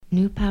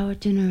New Power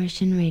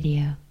Generation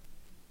Radio.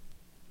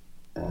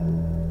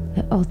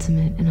 The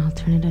ultimate and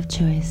alternative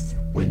choice.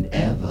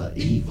 Whenever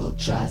evil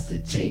tries to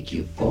take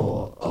you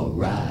for a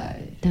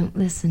ride, Don't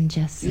listen,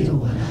 just feel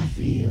what I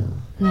feel.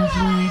 love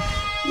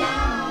life.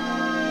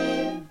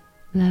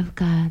 Love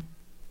God.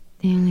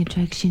 The only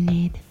drugs you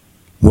need.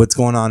 What's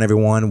going on,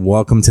 everyone?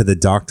 Welcome to the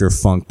Dr.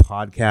 Funk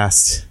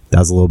podcast. That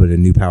was a little bit of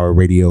New Power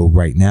Radio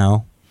right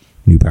now.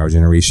 New Power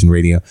Generation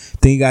Radio.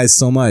 Thank you guys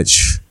so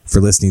much for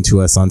listening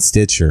to us on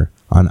Stitcher,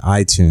 on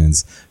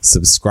iTunes,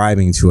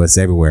 subscribing to us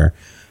everywhere.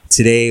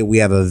 Today, we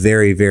have a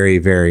very, very,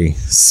 very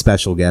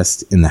special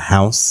guest in the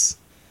house.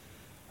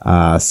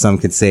 Some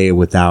could say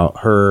without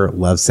her,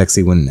 Love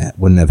Sexy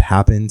wouldn't have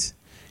happened.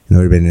 And it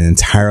would have been an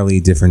entirely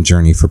different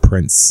journey for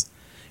Prince.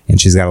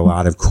 And she's got a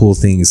lot of cool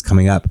things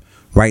coming up.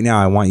 Right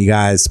now, I want you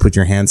guys to put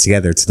your hands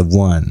together to the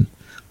one,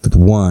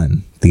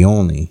 the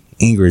only,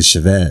 Ingrid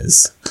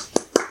Chavez.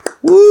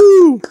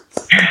 Woo!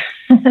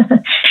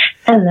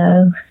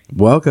 Hello.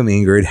 Welcome,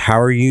 Ingrid.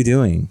 How are you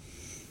doing?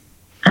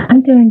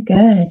 I'm doing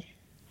good.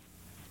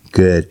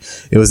 Good.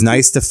 It was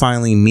nice to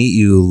finally meet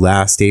you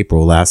last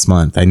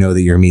month. I know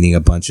that you're meeting a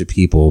bunch of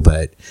people,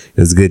 but it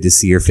was good to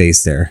see your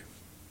face there.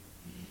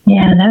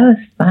 Yeah, that was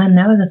fun.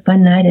 That was a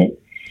fun night at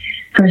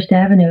First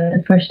Avenue.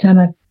 The first time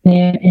I've been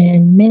there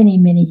in many,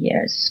 many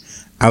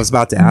years. I was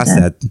about to ask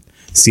that.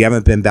 So you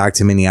haven't been back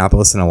to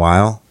Minneapolis in a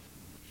while?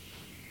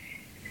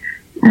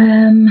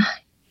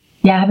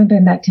 Yeah, I haven't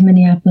been back to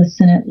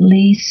Minneapolis in at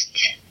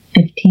least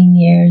 15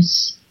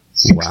 years.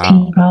 16,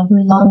 Wow.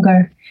 Probably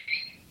longer.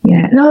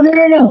 Yeah.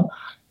 No.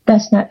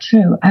 That's not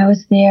true. I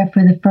was there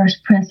for the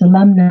first Prince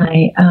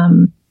alumni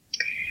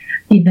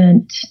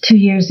event 2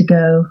 years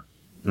ago.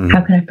 Mm-hmm.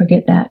 How could I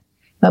forget that?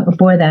 But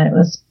before that, it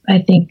was, I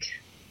think,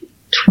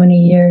 20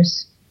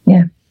 years.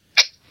 Yeah.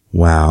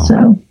 Wow.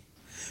 So.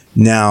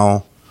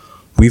 Now,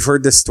 we've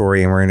heard this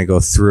story and we're going to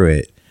go through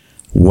it.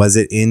 Was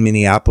it in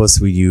Minneapolis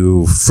where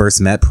you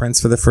first met Prince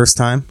for the first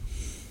time?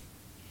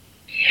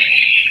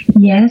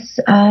 Yes,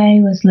 I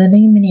was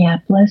living in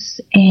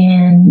Minneapolis,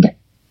 and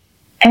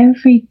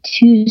every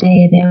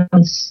Tuesday there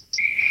was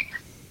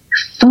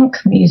funk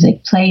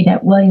music played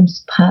at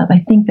Williams Pub. I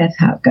think that's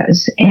how it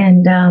goes.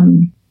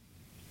 And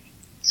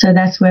so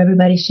that's where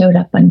everybody showed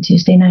up on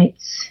Tuesday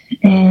nights.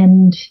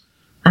 And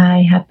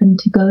I happened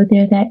to go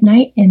there that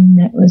night, and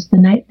that was the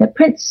night that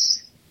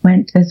Prince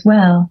went as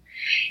well.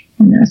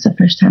 And that was the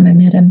first time I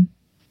met him.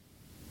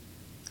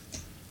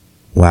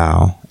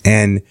 Wow.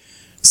 And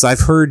so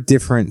I've heard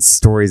different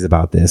stories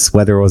about this,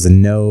 whether it was a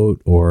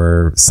note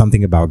or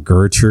something about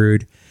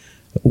Gertrude.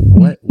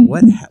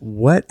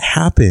 What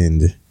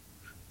happened?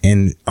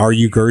 And are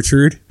you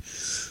Gertrude?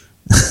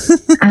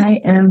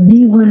 I am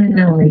the one and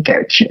only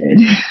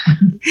Gertrude.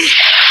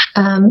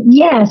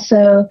 Yeah,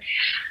 so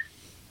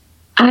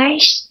I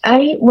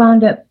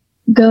wound up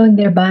going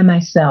there by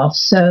myself.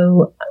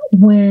 So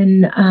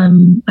when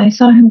I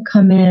saw him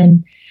come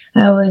in,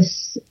 I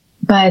was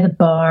by the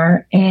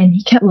bar and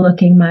he kept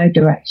looking my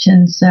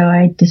direction. So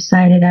I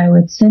decided I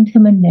would send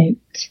him a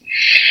note.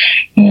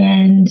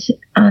 And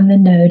on the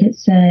note it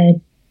said,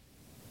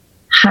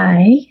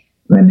 "Hi,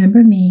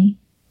 remember me?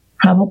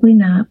 Probably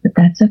not, but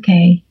that's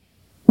okay.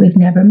 We've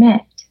never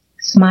met.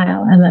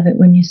 Smile. I love it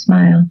when you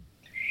smile."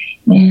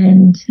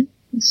 And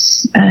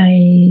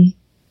I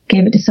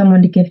gave it to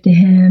someone to give to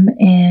him,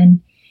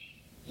 and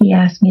he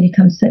asked me to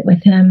come sit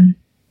with him.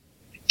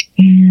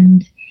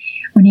 And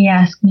when he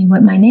asked me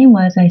what my name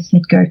was, I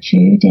said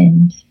Gertrude.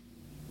 And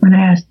when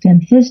I asked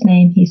him his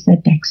name, he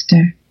said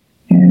Dexter.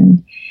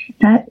 And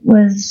that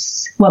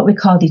was what we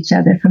called each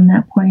other from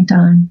that point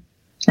on.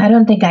 I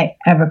don't think I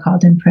ever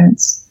called him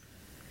Prince.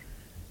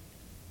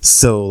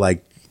 So,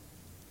 like,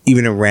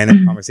 even in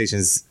random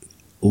conversations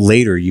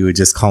later, you would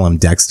just call him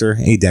Dexter.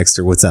 Hey,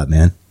 Dexter, what's up,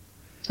 man?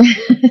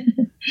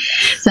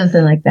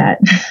 Something like that.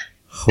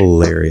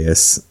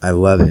 Hilarious. I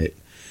love it.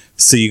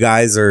 So you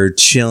guys are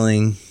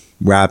chilling,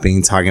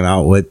 rapping, talking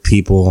about what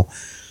people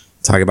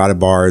talk about at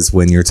bars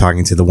when you're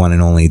talking to the one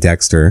and only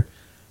Dexter.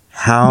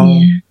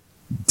 How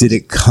did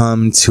it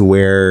come to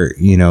where,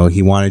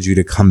 he wanted you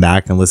to come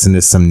back and listen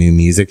to some new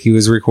music he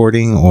was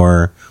recording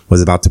or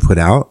was about to put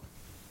out?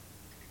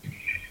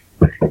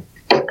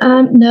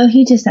 No,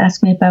 he just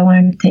asked me if I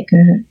wanted to take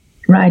a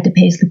ride to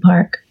Paisley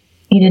Park.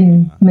 He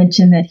didn't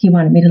mention that he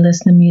wanted me to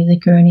listen to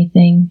music or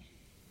anything.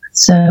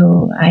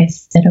 So I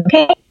said,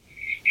 okay.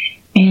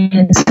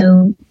 And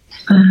so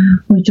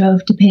we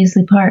drove to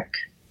Paisley Park.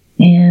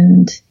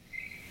 And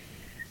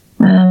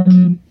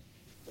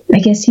I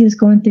guess he was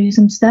going through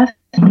some stuff.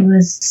 He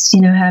was,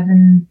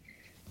 having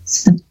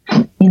some,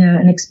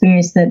 an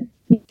experience that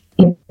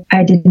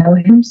I didn't know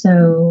him.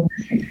 So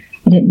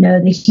I didn't know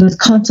that he was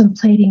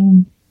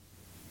contemplating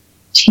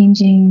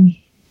changing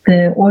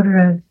the order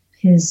of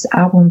his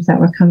albums that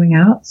were coming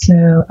out.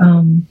 So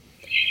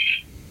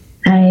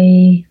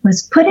I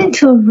was put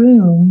into a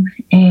room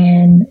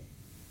and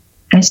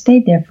I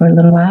stayed there for a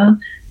little while,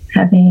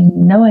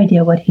 having no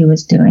idea what he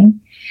was doing.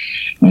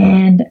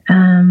 And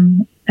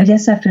I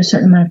guess after a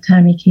certain amount of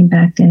time, he came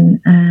back and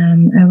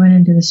I went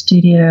into the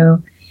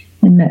studio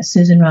and met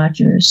Susan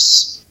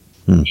Rogers.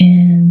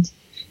 And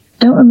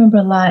don't remember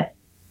a lot,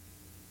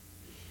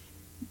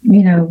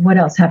 what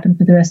else happened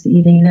for the rest of the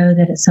evening. I know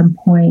that at some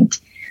point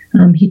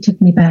he took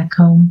me back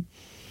home,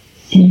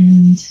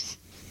 and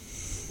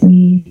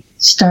we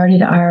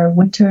started our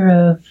winter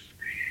of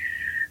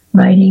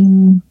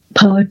writing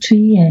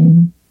poetry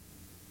and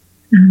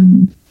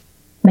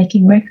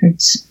making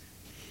records.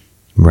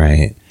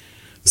 Right.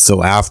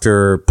 So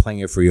after playing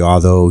it for you,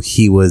 although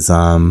he was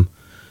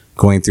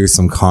going through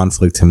some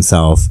conflict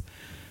himself,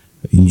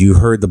 you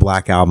heard the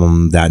Black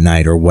Album that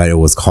night, or what it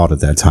was called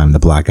at that time, the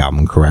Black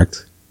Album,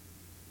 correct?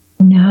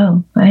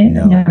 No, I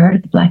never heard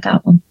of the Black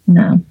Album.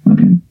 No.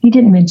 He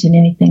didn't mention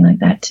anything like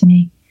that to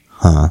me.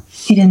 Huh.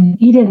 He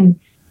didn't,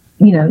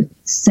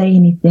 say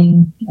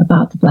anything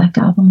about the Black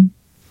Album.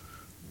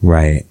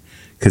 Right.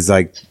 Because,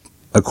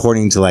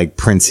 according to,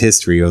 Prince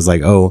history, it was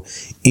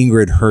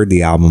Ingrid heard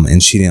the album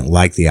and she didn't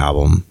like the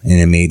album and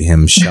it made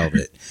him shelve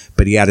it.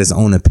 But he had his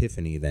own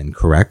epiphany then,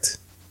 correct?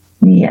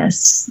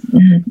 Yes.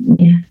 Yeah.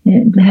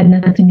 It had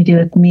nothing to do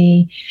with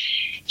me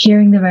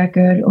hearing the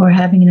record or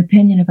having an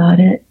opinion about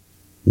it.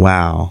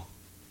 Wow.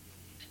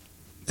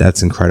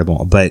 That's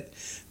incredible. But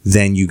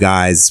then you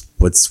guys,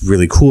 what's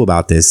really cool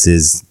about this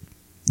is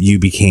you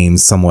became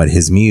somewhat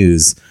his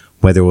muse,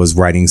 whether it was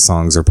writing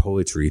songs or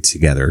poetry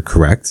together,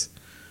 correct?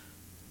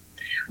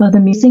 Well, the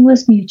musing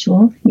was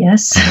mutual,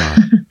 yes.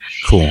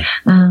 Cool.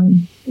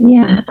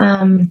 Yeah.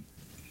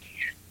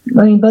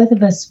 Both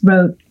of us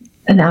wrote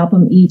an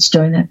album each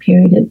during that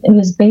period. It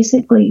was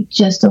basically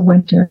just a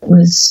winter. It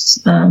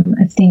was,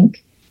 I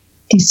think,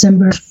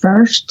 December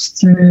 1st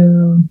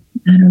through,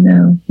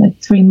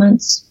 3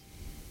 months.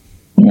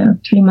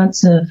 3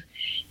 months of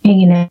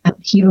hanging out.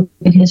 He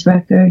recorded his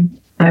record.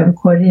 I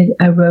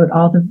wrote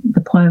all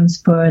the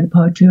poems for the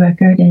poetry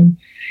record, and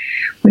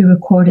we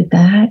recorded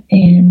that.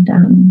 And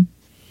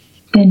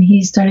then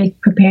he started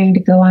preparing to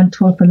go on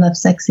tour for Love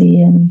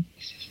Sexy, and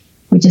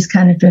we just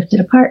kind of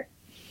drifted apart.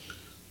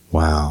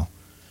 Wow.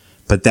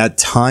 But that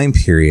time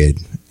period,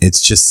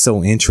 it's just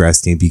so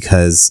interesting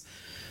because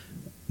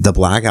the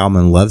Black Album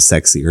and Love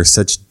Sexy are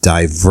such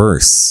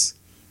diverse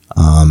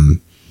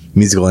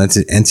musical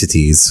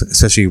entities,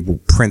 especially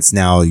Prince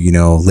now,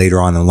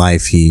 later on in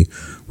life, he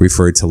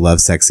referred to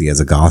Love Sexy as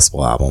a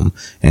gospel album.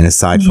 And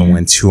aside from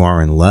When Two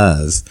Are in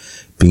Love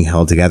being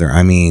held together,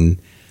 and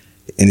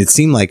it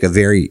seemed like a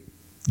very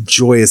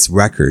joyous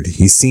record.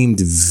 He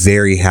seemed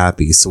very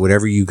happy. So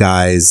whatever you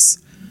guys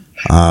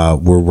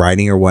were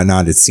writing or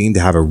whatnot, it seemed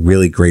to have a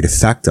really great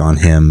effect on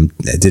him.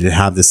 Did it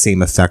have the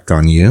same effect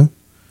on you?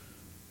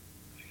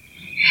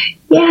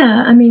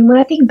 Yeah, when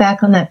I think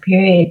back on that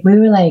period, we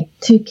were like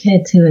two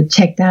kids who had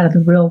checked out of the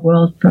real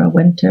world for a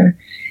winter.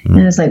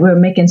 And it's like we were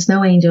making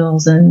snow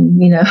angels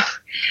and,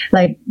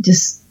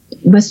 just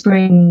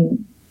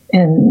whispering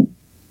and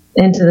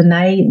into the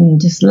night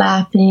and just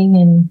laughing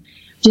and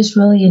just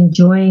really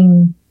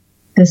enjoying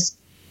this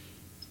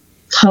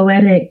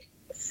poetic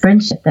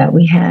friendship that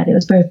we had. It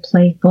was very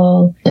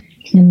playful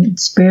and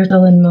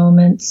spiritual in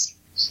moments.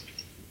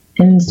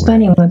 And it's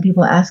funny when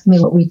people ask me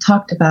what we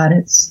talked about,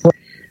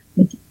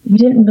 you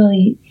don't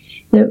really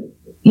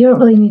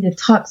need to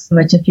talk so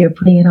much if you're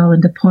putting it all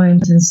into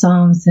poems and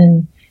songs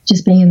and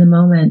just being in the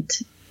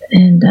moment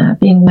and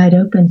being wide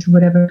open to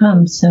whatever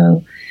comes.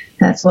 So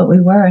that's what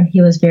we were. And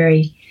he was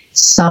very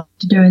soft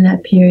during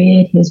that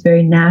period. He was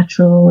very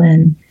natural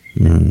and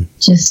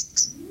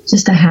just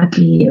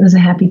it was a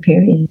happy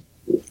period.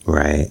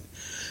 Right.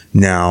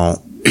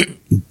 Now,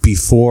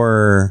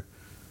 before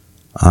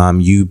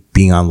you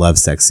being on Love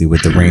Sexy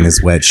with The Rain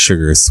Is Wet,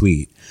 Sugar Is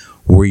Sweet,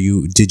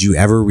 did you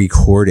ever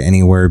record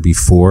anywhere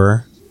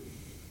before?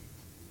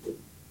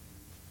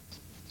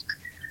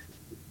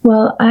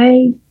 Well,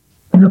 I'd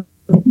been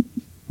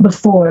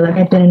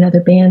in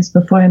other bands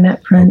before I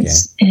met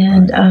Prince. Okay.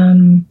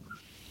 And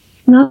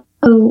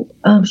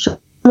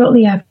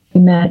shortly after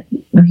we met,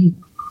 he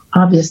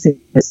obviously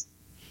at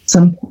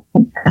some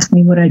point asked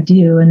me what I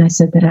do, and I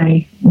said that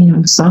I'm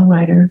a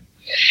songwriter.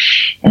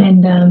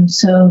 And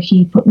so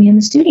he put me in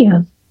the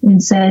studio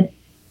and said,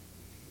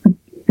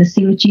 "Let's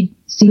see what you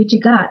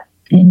got."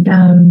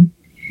 And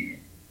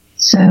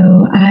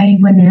so I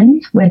went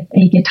in with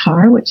a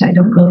guitar, which I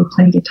don't really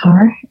play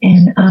guitar,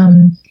 and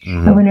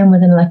I went in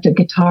with an electric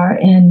guitar.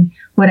 And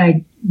what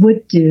I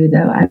would do,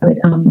 though, I would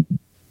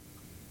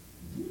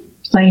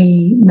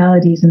play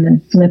melodies and then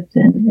flip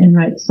them and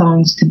write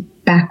songs to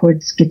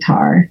backwards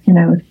guitar. And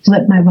I would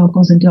flip my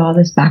vocals and do all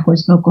this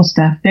backwards vocal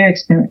stuff, very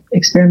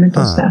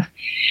experimental stuff.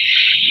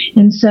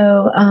 And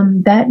so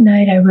that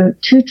night I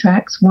wrote 2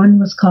 tracks. One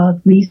was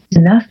called Reason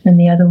Enough, and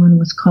the other one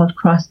was called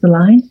Cross the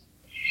Line.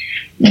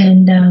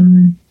 And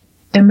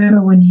I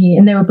remember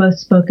and they were both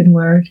spoken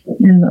word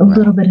and a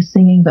little bit of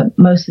singing, but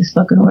mostly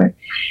spoken word.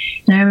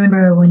 And I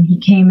remember when he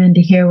came in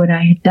to hear what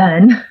I had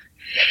done,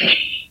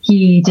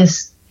 he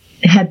just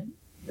had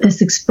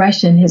this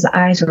expression. His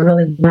eyes were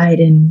really wide,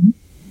 and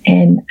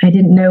I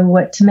didn't know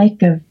what to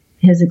make of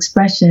his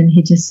expression.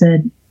 He just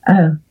said,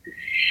 "Oh."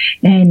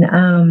 And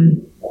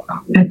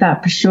I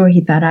thought for sure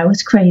he thought I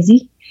was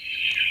crazy.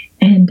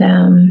 And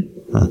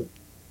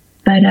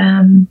but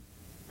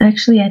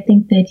actually, I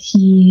think that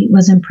he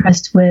was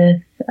impressed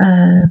with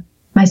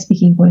my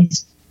speaking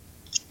voice.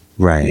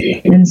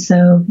 Right. And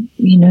so,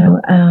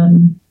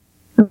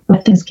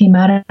 what things came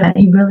out of that,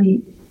 he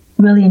really,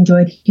 really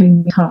enjoyed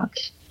hearing me talk.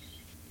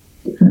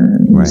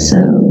 Right.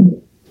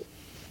 So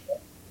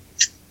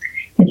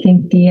I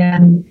think the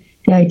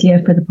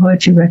idea for the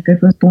poetry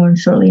record was born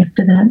shortly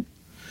after that.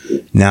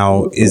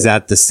 Now, is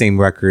that the same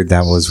record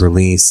that was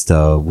released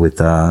with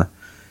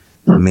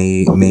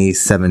May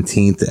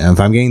 17th? If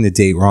I'm getting the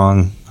date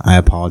wrong, I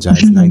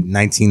apologize.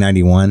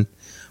 1991.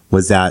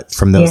 Was that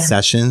from those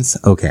sessions?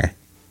 Okay.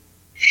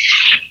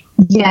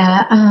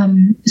 Yeah.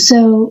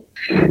 So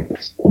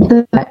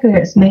the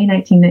record is May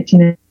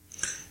 1999.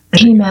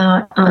 Came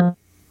out.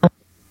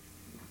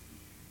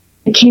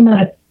 It came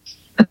out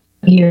a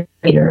year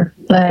later,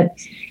 but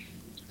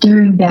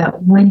during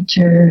that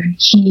winter,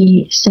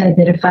 he said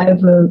that if I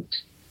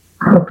wrote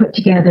or put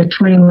together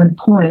 21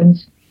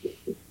 poems,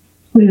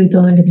 we would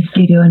go into the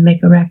studio and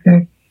make a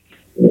record.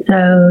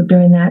 So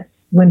during that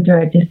winter,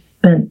 I just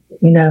spent,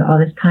 all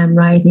this time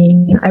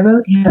writing. I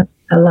wrote him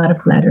a lot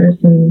of letters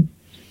and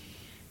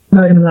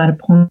wrote him a lot of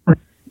poems.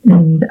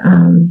 And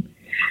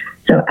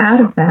so out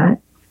of that,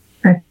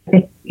 I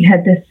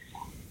had this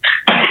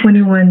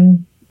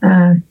 21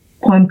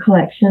 poem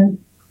collection.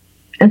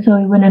 And so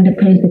we went into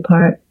Paisley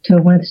Park to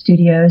one of the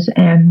studios,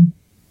 and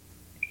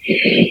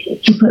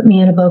he put me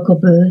in a vocal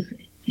booth.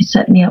 He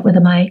set me up with a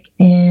mic,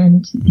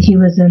 and he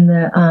was in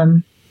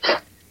the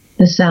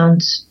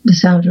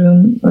sound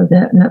room, or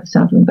not the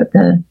sound room, but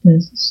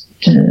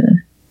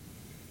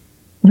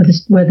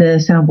where the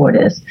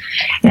soundboard is.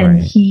 And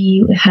Right.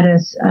 he had a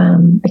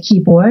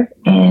keyboard,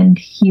 and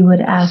he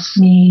would ask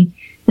me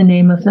the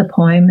name of the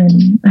poem,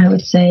 and I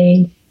would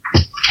say,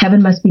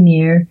 "Heaven Must Be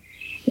Near,"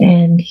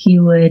 and he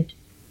would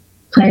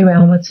play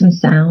around with some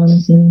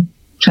sounds and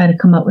try to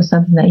come up with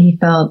something that he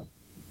felt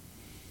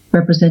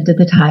represented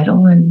the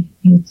title. And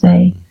he would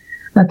say,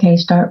 "Okay,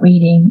 start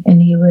reading,"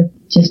 and he would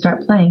just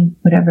start playing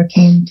whatever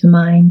came to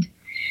mind.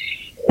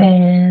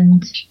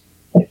 And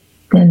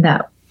then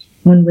that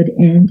one would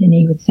end, and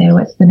he would say,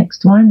 "What's the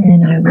next one?"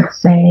 And I would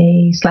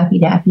say, "Slappy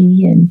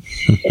Dappy." And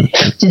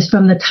just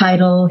from the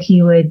title,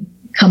 he would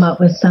come up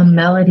with some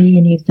melody,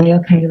 and he'd say,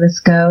 "Okay, let's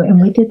go."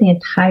 And we did the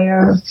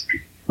entire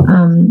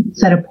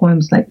set of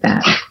poems like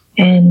that.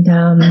 And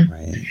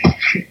Right.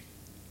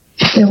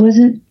 it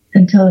wasn't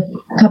until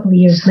a couple of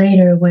years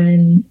later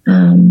when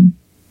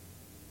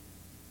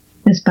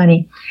it's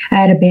funny. I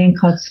had a band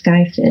called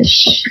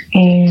Skyfish,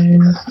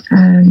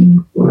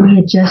 and we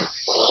had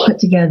just put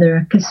together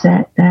a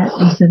cassette that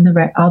was in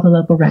all the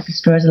local record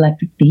stores,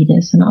 Electric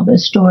Fetus, and all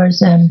those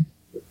stores. And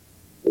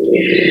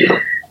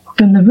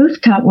from the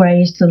rooftop where I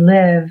used to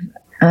live,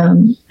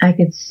 I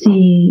could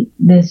see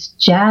this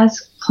jazz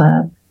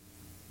club,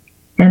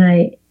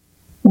 and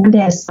one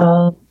day I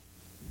saw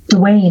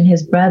Dwayne,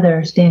 his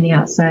brother, standing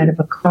outside of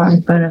a car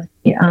in front of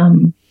the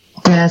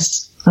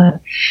jazz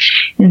club.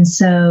 And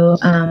so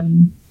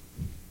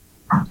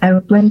I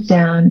went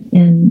down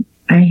and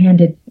I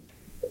handed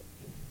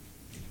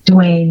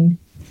Dwayne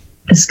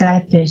the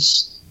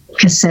Skyfish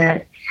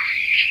cassette,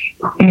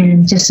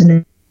 and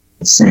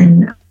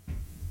and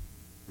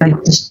I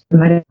just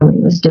I didn't know what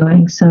he was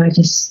doing, so I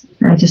just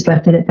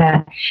left it at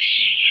that.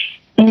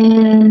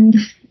 And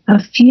a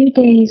few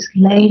days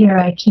later,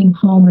 I came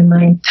home and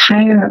my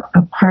entire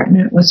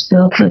apartment was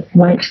filled with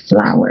white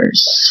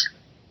flowers.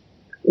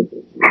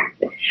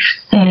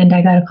 And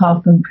I got a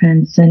call from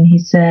Prince, and he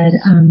said,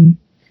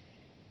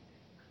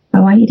 "I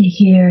want you to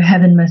hear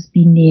Heaven Must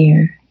Be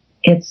Near.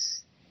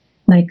 It's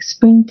like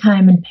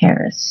springtime in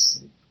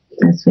Paris."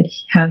 That's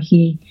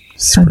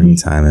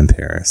Springtime in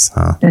Paris,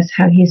 huh? That's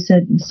how he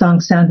said the song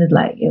sounded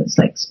like. It was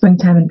like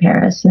springtime in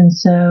Paris. And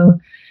so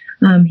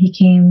he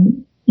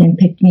came and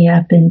picked me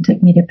up and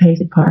took me to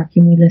Paisley Park,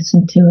 and we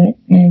listened to it.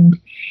 And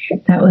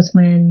that was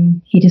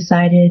when he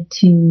decided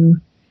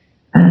to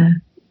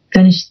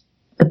finish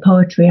the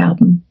poetry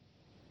album.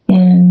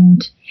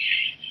 And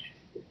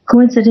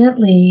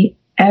coincidentally,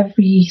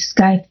 every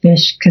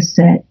Skyfish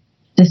cassette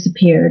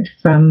disappeared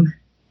from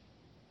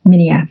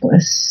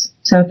Minneapolis.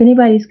 So if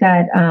anybody's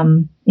got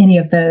any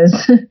of those,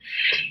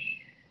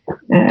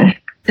 they're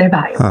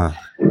valuable. Huh.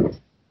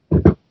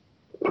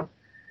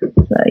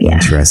 So, yeah.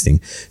 Interesting.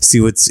 See,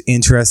 what's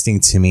interesting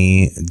to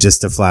me,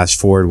 just to flash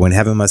forward, when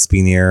Heaven Must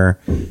Be Near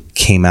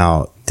came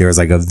out, there was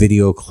like a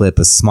video clip,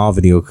 a small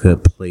video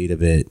clip played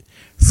of it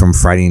from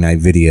Friday Night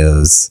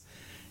Videos.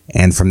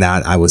 And from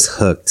that, I was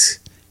hooked.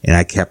 And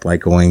I kept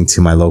like going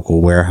to my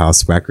local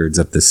warehouse records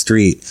up the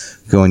street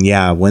going,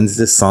 yeah, when's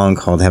this song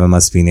called Heaven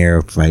Must Be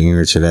Near by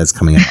Ingrid Chavez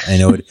coming out?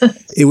 And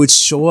it would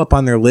show up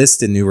on their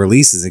list in new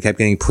releases. It kept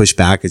getting pushed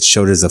back. It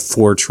showed as a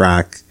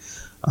 4-track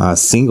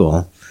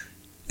single.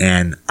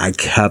 And I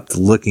kept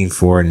looking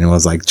for it and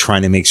was like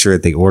trying to make sure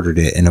that they ordered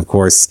it. And of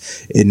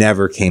course, it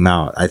never came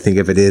out. I think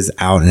if it is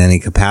out in any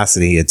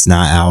capacity, it's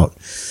not out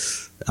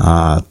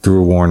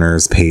through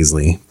Warner's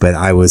Paisley. But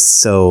I was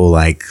so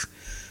like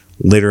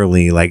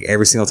literally like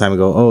every single time I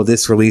go, oh,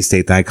 this release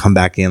date, then I come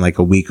back in like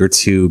a week or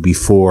two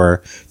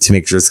before to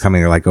make sure it's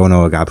coming. They're like, oh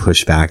no, it got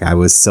pushed back. I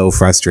was so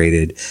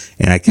frustrated,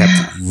 and I kept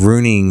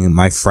ruining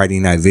my Friday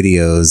night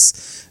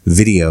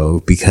video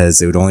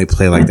because it would only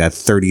play like that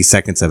 30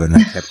 seconds of it, and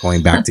I kept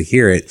going back to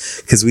hear it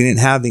because we didn't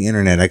have the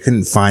internet. I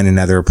couldn't find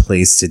another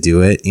place to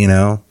do it, you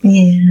know?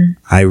 Yeah.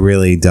 I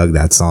really dug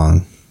that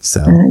song.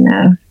 So I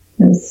know.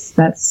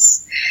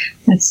 That's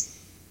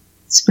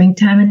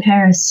Springtime in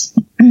Paris.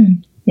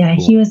 Yeah,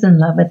 cool. He was in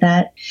love with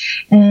that,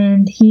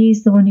 and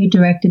he's the one who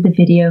directed the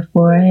video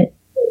for it.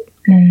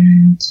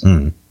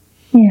 And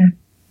yeah.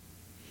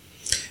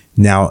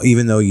 Now,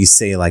 even though you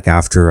say like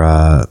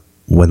after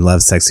when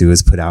Love Sexy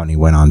was put out and he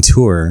went on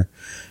tour,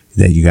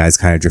 that you guys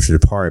kind of drifted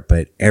apart,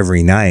 but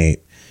every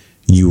night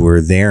you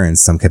were there in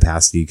some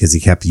capacity because he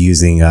kept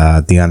using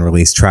the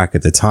unreleased track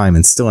at the time,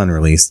 and still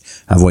unreleased,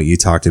 of what you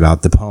talked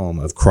about, the poem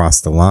of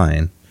Cross the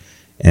Line,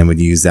 and would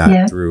use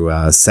that through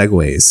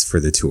segues for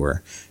the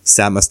tour.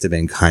 So that must have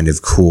been kind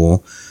of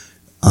cool.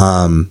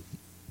 You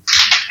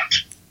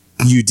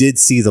did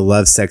see the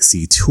Love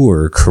Sexy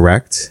tour,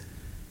 correct?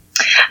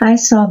 I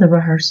saw the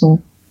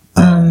rehearsal.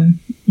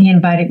 He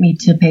invited me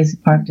to Paisley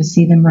Park to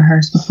see them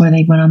rehearse before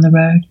they went on the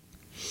road.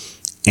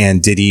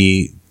 And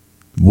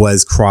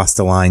was Cross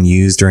the Line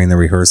used during the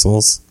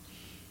rehearsals?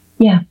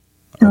 Yeah.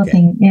 The whole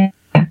thing. Yeah.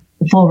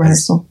 The full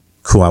rehearsal.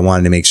 Cool. I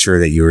wanted to make sure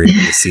that you were able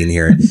to see and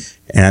hear it.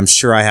 And I'm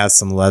sure I have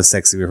some Love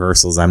Sexy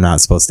rehearsals I'm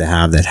not supposed to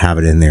have that have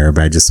it in there,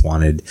 but I just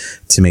wanted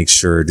to make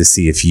sure to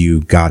see if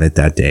you got it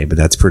that day. But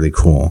that's pretty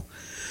cool.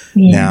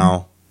 Yeah.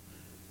 Now,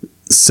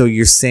 so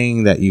you're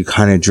saying that you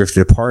kind of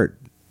drifted apart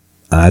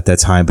at that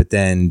time, but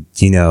then,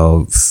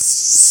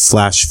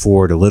 flash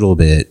forward a little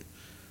bit.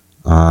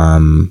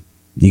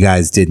 You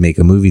guys did make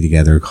a movie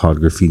together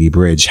called Graffiti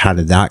Bridge. How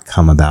did that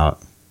come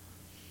about?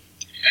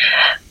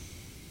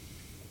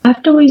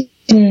 After we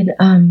did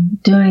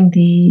doing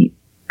the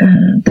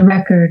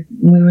record,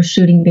 we were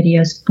shooting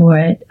videos for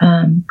it.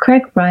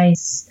 Craig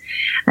Rice,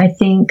 I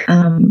think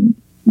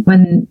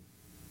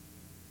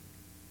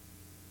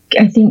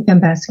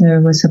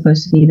Ambassador was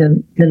supposed to be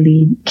the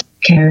lead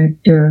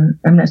character.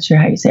 I'm not sure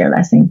how you say her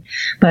last name,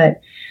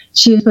 but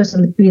she was supposed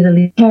to be the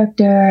lead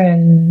character,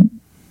 and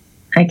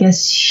I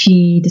guess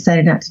she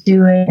decided not to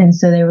do it, and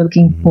so they were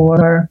looking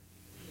for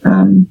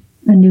a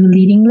new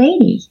leading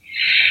lady.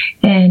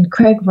 And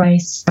Craig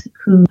Rice,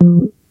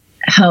 who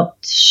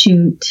helped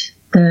shoot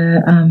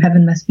the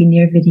Heaven Must Be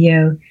Near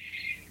video,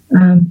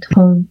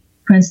 told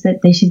Prince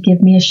that they should give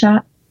me a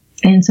shot.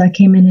 And so I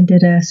came in and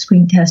did a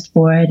screen test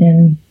for it,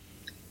 and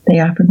they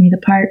offered me the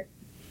part.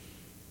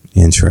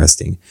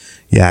 Interesting.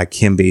 Yeah,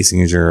 Kim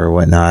Basinger or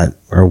whatnot,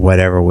 or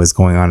whatever was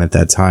going on at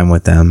that time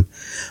with them.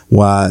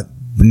 Well,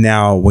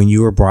 now, when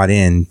you were brought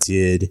in,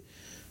 did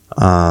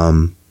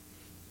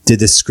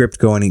the script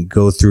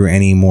go through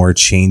any more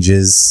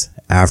changes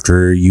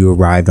after you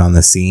arrived on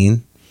the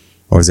scene?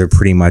 Or is it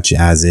pretty much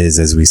as is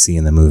as we see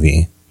in the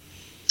movie?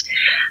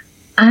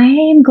 I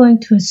am going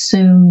to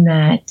assume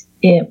that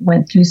it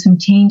went through some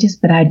changes,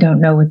 but I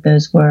don't know what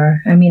those were.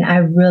 I mean, I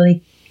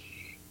really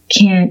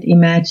can't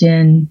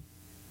imagine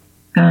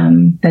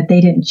that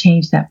they didn't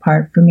change that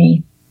part for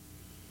me.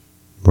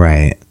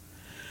 Right.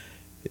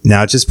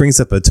 Now, it just brings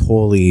up a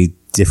totally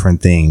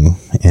different thing.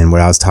 And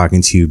what I was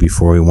talking to you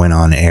before we went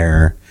on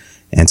air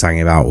and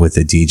talking about with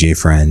a DJ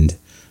friend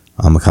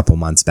a couple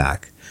months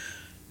back.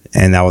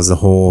 And that was the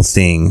whole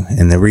thing.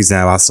 And the reason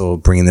I'm also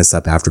bringing this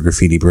up after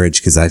Graffiti Bridge,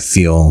 because I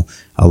feel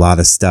a lot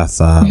of stuff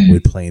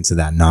would play into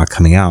that not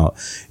coming out,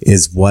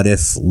 is what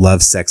if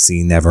Love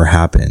Sexy never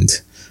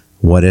happened?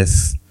 What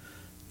if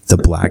the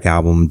Black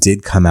Album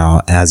did come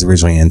out as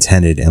originally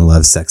intended and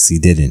Love Sexy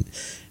didn't?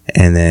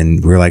 And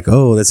then we were like,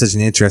 oh, that's such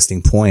an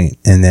interesting point.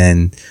 And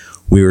then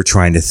we were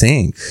trying to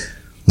think,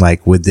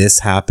 like, would this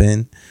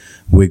happen?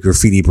 Would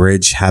Graffiti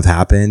Bridge have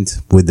happened?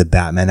 Would the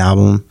Batman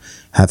album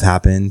have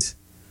happened?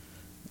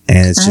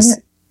 And it's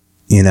just,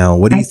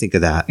 what do you think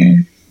of that?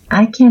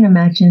 I can't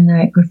imagine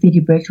that Graffiti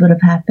Bridge would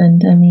have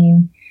happened. I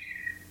mean,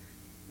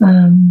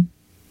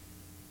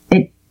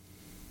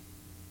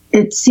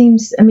 it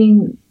seems, I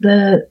mean,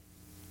 the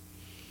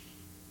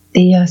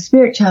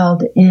Spirit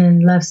Child in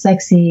Love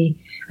Sexy,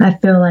 I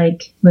feel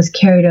like was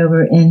carried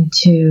over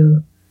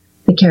into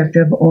the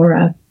character of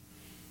Aura.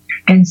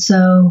 And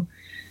so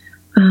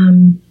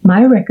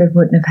my record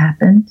wouldn't have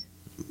happened.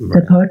 Right.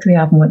 The poetry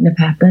album wouldn't have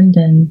happened.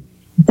 And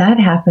if that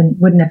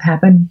wouldn't have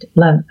happened.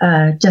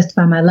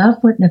 Justify My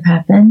Love wouldn't have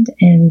happened.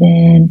 And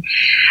then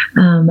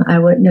I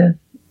wouldn't have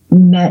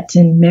met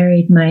and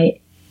married my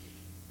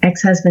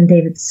ex-husband,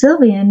 David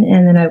Sylvian.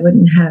 And then I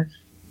wouldn't have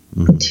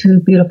the two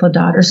beautiful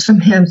daughters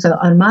from him. So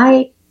on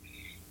my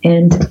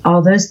end,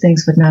 all those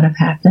things would not have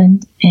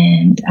happened.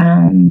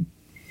 And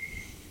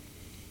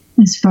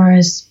as far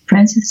as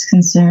Prince is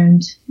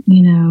concerned,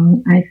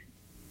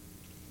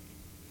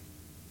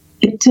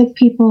 it took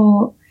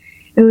people.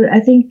 I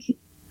think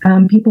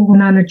people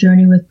went on a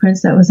journey with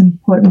Prince that was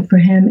important for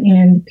him,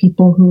 and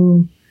people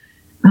who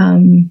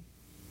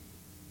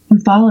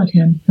followed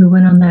him, who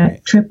went on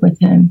that trip with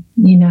him.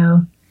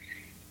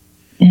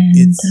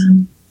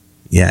 And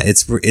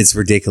it's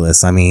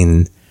ridiculous. I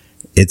mean,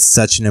 it's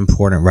such an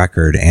important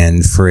record,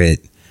 and for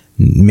it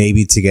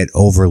maybe to get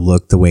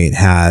overlooked the way it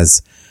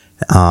has.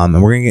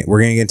 And we're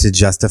gonna get to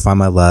Justify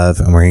My Love,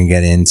 and we're gonna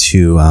get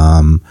into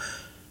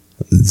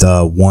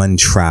the one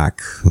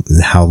track,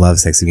 How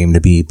Lovesexy Came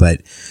to Be.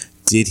 But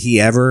did he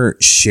ever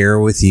share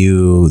with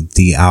you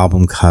the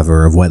album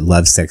cover of what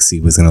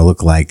Lovesexy was going to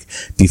look like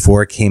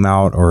before it came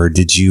out, or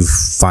did you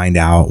find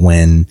out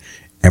when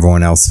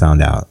everyone else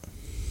found out?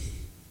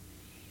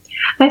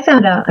 I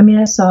found out. I mean,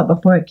 I saw it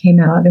before it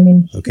came out. I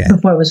mean,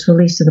 before it was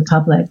released to the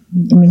public.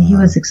 I mean, he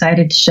was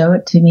excited to show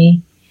it to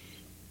me.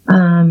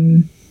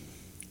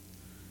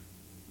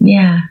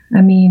 Yeah,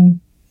 I mean,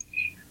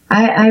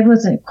 I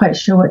wasn't quite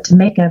sure what to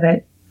make of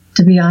it,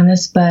 to be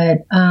honest,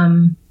 but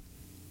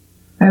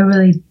I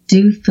really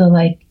do feel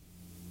like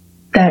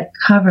that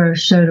cover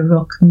showed a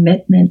real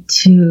commitment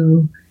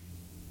to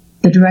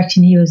the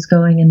direction he was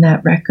going in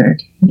that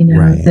record. You know,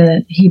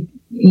 right. He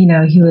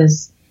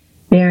was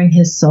bearing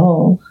his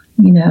soul,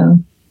 you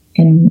know,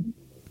 and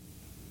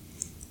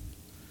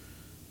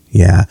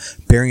yeah,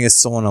 bearing his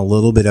soul in a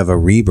little bit of a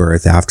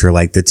rebirth after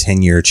like the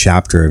 10-year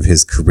chapter of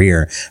his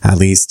career. At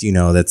least, you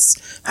know,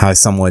 that's how I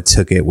somewhat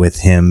took it with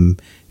him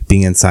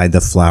being inside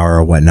the flower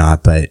or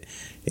whatnot. But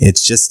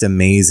it's just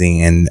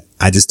amazing. And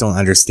I just don't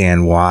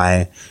understand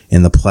why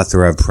in the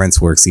plethora of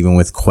Prince works, even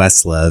with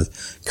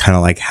Questlove, kind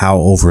of like how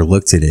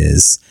overlooked it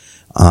is.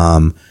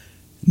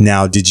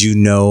 Now, did you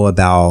know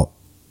about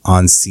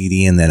on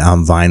CD and then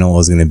on vinyl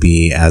was going to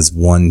be as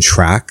one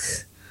track,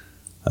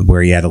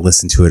 where you had to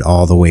listen to it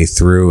all the way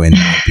through and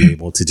not be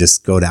able to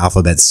just go to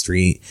Alphabet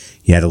Street?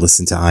 You had to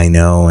listen to I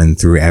Know and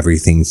through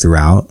everything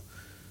throughout.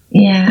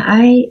 Yeah,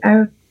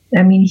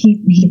 I mean,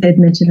 he did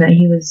mention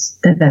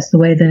that that's the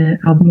way the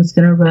album was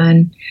going to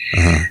run.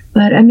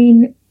 But I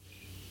mean,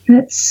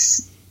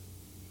 that's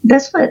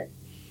what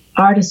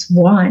artists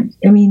want.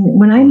 I mean,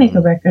 when I make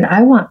a record,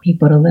 I want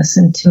people to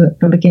listen to it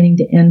from beginning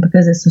to end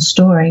because it's a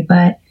story.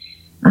 But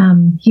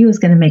he was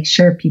going to make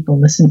sure people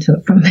listen to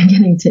it from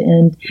beginning to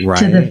end, right,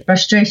 to the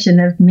frustration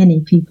of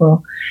many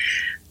people.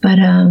 But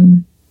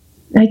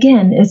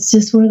again, it's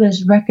just one of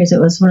those records. It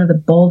was one of the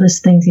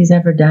boldest things he's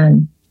ever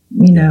done,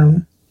 you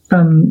know,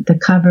 from the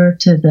cover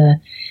to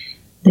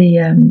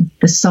the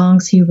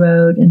songs he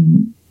wrote,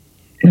 and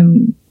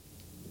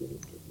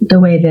the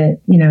way that,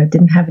 you know, it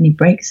didn't have any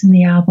breaks in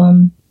the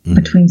album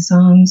between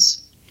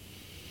songs.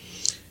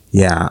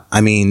 Yeah,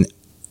 I mean,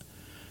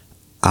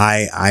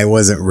 I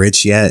wasn't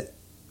rich yet.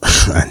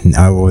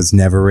 I was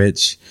never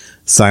rich,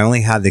 so I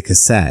only had the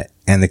cassette,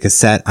 and the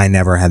cassette, I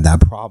never had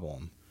that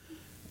problem.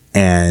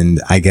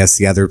 And I guess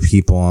the other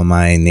people in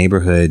my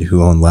neighborhood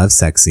who own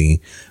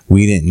Lovesexy,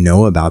 we didn't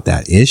know about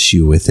that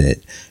issue with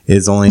it.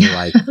 It's only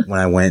like when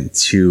I went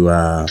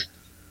to,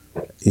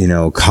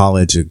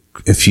 college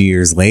a few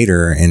years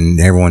later, and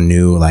everyone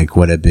knew like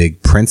what a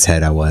big Prince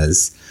head I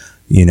was.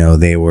 You know,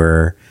 they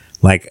were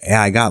like,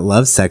 "Yeah, I got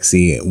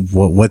Lovesexy.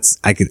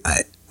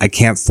 I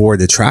can't forward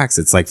the tracks.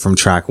 It's like from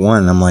track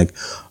 1." And I'm like,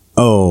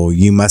 "Oh,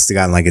 you must have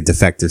gotten like a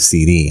defective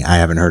CD. I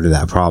haven't heard of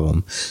that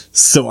problem."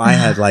 So I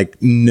had like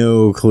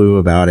no clue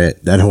about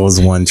it, that it was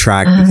one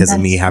track because of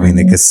me having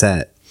the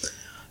cassette.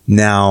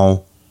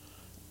 Now,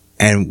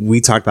 and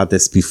we talked about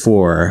this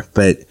before,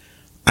 but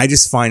I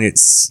just find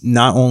it's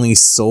not only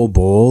so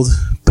bold,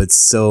 but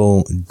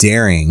so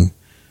daring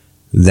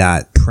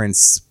that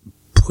Prince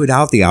put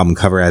out the album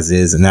cover as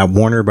is, and that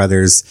Warner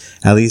Brothers,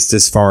 at least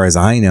as far as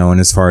I know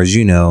and as far as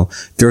you know,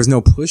 there was no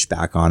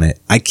pushback on it.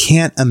 I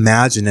can't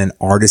imagine an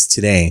artist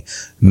today,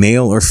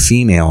 male or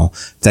female,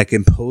 that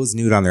can pose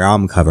nude on their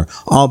album cover,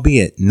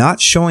 albeit not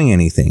showing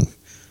anything,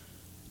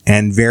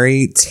 and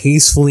very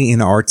tastefully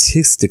and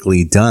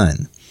artistically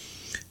done.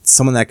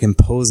 Someone that can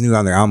pose nude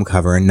on their album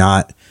cover and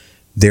not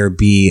there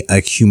be a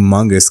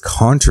humongous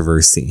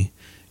controversy,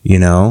 you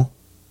know?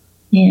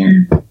 Yeah.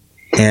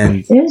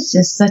 And it was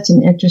just such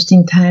an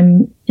interesting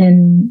time,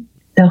 and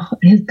that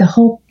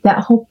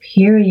whole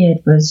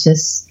period was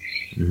just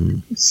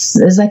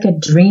it was like a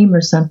dream or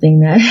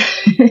something that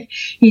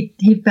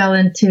he fell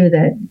into,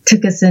 that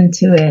took us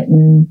into it,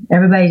 and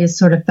everybody just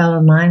sort of fell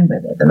in line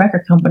with it. The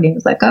record company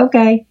was like,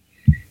 okay,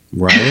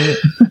 right.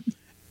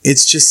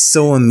 It's just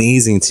so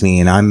amazing to me,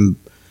 and I'm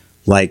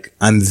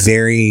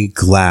very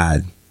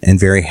glad and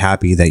very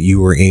happy that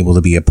you were able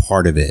to be a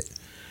part of it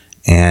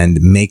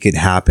and make it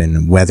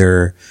happen,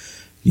 whether,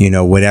 you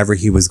know, whatever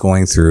he was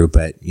going through.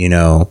 But, you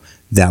know,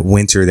 that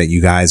winter that you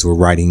guys were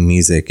writing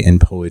music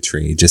and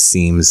poetry just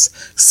seems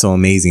so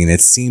amazing. It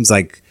seems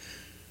like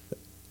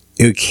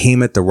it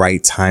came at the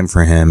right time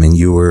for him, and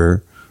you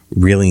were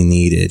really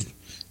needed.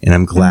 And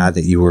I'm glad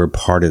that you were a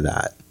part of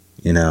that,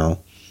 you know?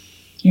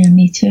 Yeah,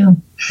 me too.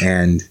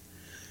 And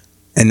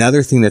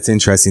another thing that's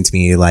interesting to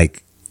me,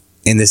 like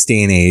in this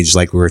day and age,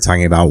 like we were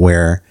talking about,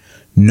 where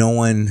no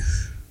one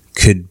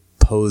could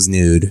pose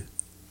nude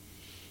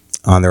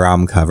on their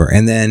album cover,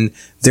 and then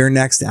their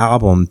next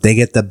album, they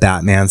get the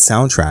Batman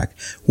soundtrack,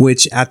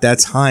 which at that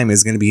time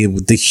is going to be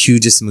the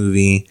hugest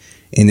movie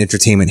in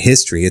entertainment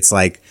history. It's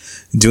like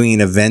doing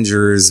an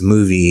Avengers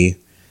movie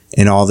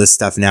and all this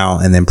stuff now,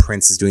 and then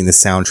Prince is doing the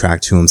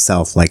soundtrack to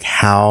himself. Like,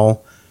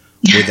 how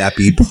would that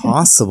be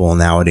possible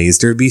nowadays?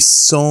 There'd be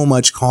so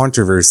much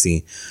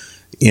controversy,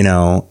 you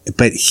know,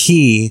 but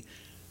he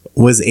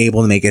was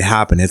able to make it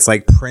happen. It's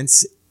like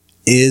Prince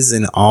is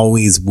and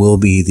always will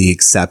be the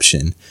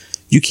exception.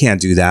 You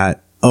can't do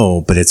that.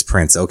 Oh, but it's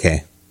Prince.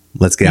 Okay,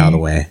 let's get out of the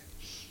way.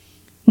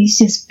 He's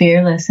just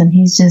fearless, and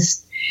he's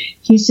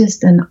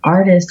just an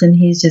artist, and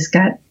he's just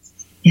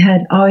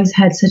always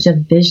had such a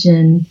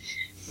vision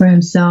for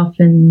himself,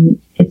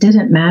 and it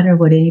didn't matter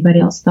what anybody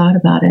else thought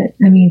about it.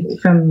 I mean,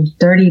 from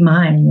Dirty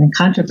Mind and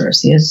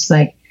controversy, it's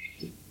like,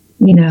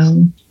 you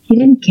know, he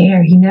didn't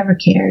care. He never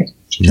cared.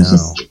 He was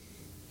just,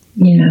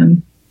 you know,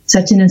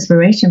 such an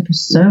inspiration for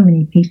so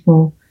many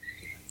people.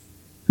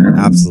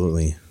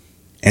 Absolutely.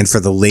 And for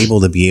the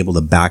label to be able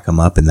to back him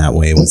up in that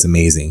way was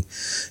amazing.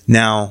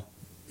 Now,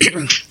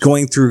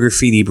 going through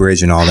Graffiti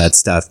Bridge and all that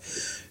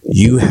stuff,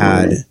 you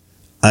had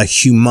a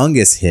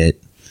humongous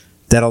hit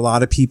that a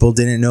lot of people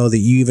didn't know that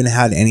you even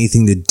had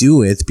anything to do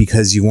with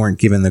because you weren't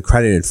given the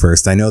credit at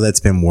first. I know that's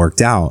been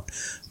worked out,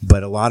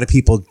 but a lot of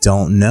people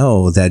don't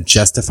know that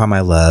Justify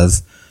My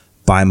Love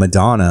by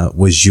Madonna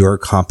was your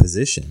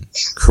composition,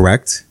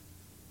 correct?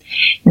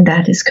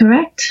 That is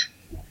correct.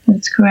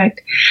 That's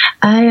correct.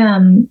 I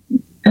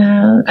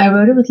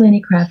wrote it with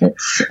Lenny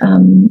Kravitz.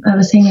 I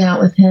was hanging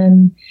out with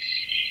him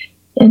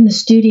in the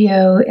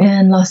studio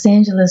in Los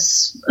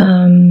Angeles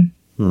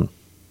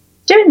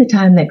during the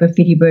time that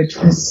Graffiti Bridge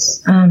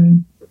was.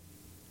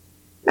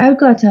 I would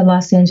go out to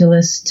Los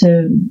Angeles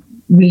to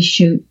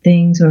reshoot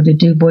things or to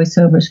do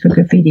voiceovers for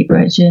Graffiti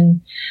Bridge,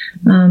 and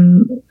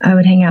I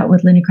would hang out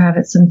with Lenny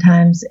Kravitz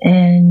sometimes.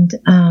 And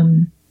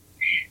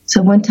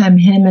so one time,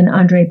 him and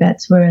Andre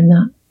Betts were in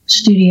the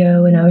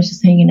studio, and I was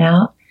just hanging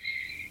out,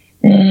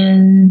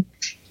 and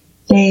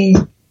they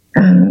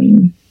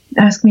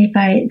asked me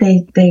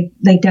if they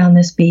laid down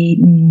this beat,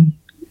 and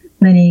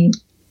Lenny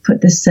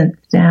put the synth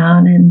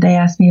down, and they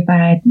asked me if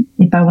I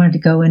wanted to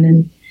go in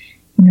and,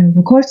 you know,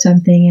 record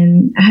something.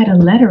 And I had a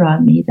letter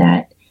on me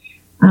that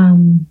I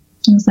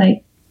was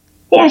like,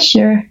 yeah,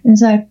 sure. And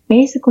so I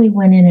basically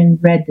went in and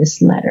read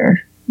this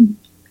letter.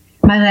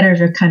 My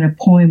letters are kind of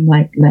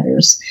poem-like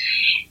letters.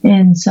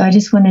 And so I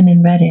just went in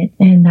and read it,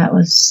 and that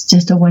was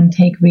just a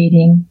one-take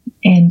reading,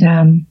 and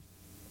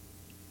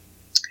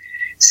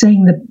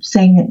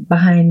sang it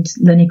behind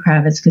Lenny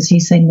Kravitz because he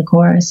sang the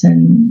chorus,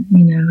 and,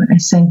 you know, I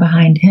sang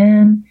behind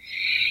him.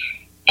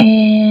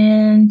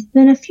 And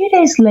then a few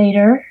days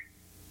later,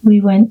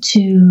 he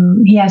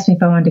asked me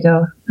if I wanted to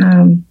go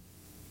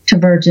to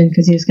Virgin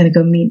because he was going to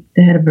go meet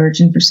the head of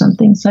Virgin for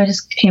something. So I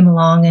just came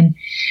along, and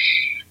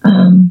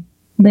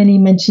then he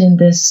mentioned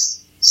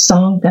this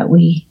song that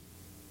we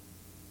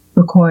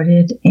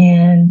recorded,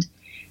 and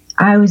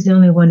I was the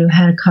only one who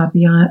had a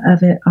copy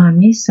of it on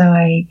me. So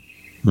I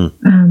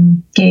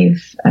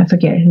I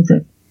forget who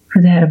the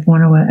head of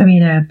Warner was. I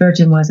mean,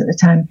 Virgin was at the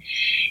time,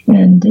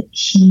 and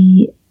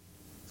he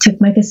took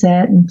my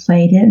cassette and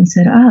played it and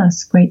said,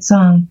 it's a great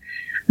song.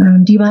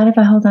 Do you mind if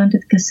I hold on to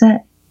the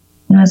cassette?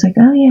 And I was like,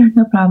 oh yeah,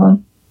 no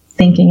problem,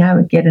 thinking I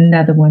would get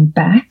another one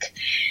back.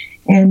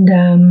 And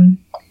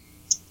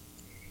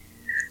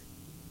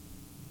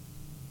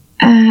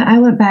I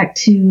went back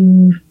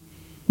to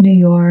New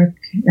York,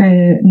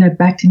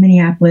 back to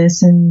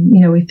Minneapolis, and,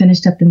 you know, we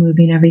finished up the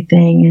movie and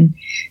everything. And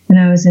then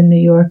I was in New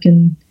York,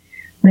 and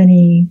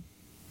Lenny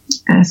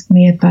asked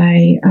me if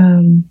I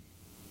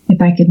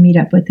could meet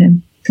up with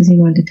him because he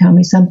wanted to tell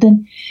me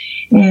something.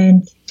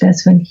 And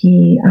that's when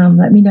he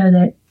let me know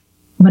that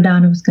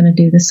Madonna was going to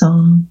do the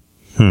song,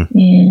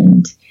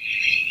 and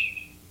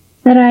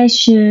that I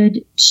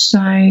should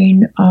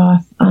sign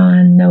off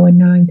on no one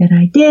knowing that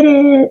I did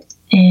it,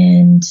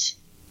 and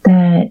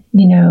that,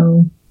 you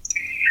know,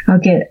 I'll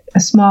get a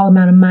small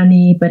amount of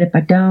money, but if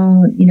I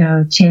don't, you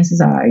know, chances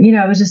are, you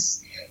know, it was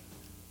just,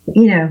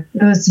 you know,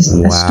 it was just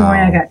a story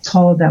I got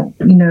told that,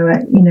 you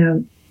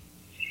know,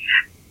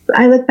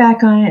 I look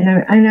back on it,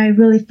 and I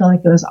really feel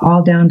like it was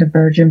all down to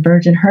Virgin.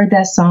 Virgin heard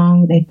that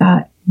song, they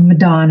thought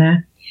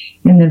Madonna,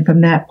 and then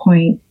from that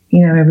point,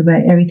 you know,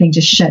 everything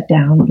just shut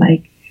down.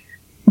 Like,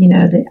 you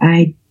know,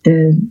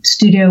 the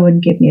studio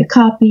wouldn't give me a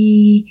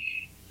copy.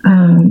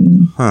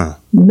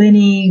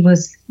 Lenny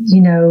was,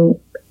 you know,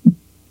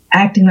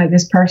 acting like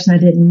this person I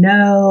didn't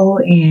know,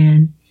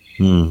 and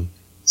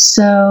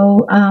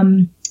so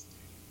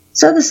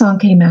the song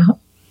came out,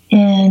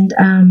 and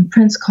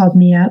Prince called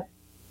me up,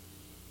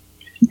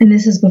 and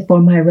this is before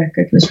my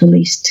record was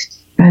released,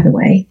 by the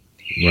way.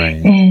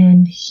 Right.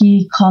 And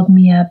he called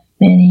me up,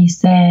 and he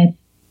said,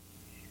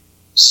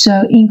 so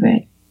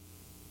Ingrid,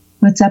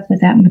 what's up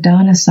with that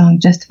Madonna song,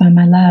 Justify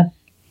My Love?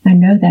 I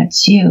know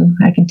that's you.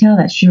 I can tell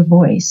that's your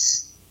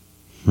voice.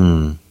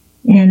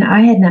 And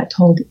I had not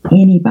told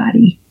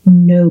anybody,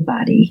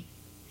 nobody.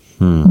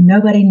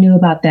 Nobody knew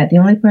about that. The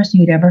only person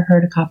who'd ever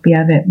heard a copy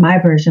of it, my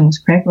version, was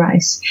Craig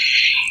Rice.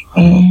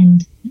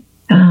 And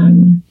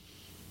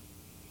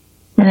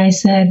I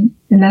said,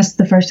 and that's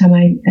the first time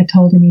I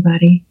told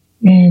anybody.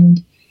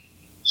 And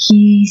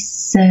he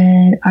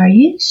said, are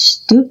you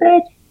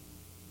stupid?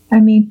 I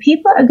mean,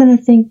 people are going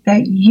to think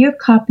that you're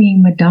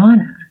copying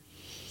Madonna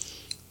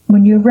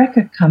when your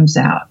record comes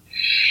out.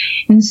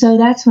 And so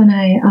that's when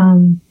I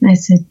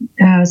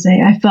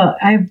felt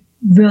I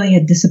really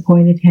had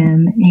disappointed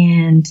him.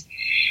 And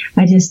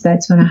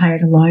that's when I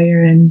hired a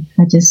lawyer, and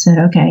I just said,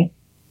 okay,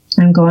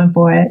 I'm going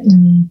for it.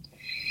 And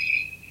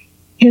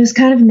it was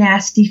kind of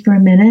nasty for a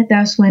minute.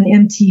 That's when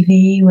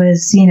MTV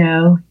was,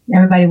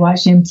 everybody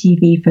watched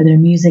MTV for their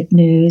music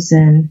news.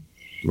 And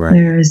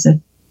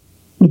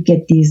we'd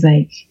get these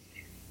like,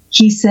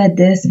 he said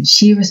this and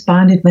she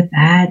responded with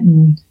that.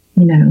 And,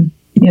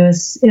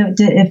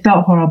 it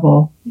felt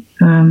horrible.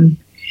 But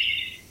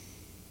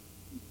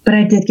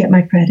I did get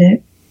my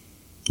credit.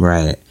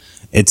 Right.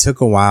 It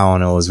took a while,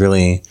 and it was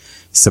really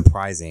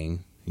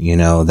surprising,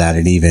 that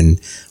it even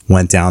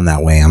went down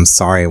that way. I'm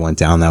sorry it went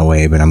down that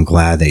way, but I'm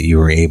glad that you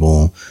were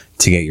able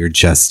to get your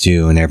just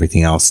due and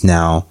everything else.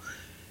 Now,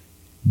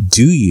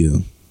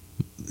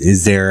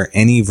 is there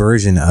any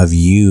version of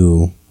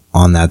you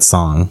on that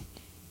song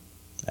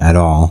at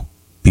all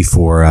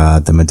before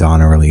the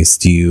Madonna release?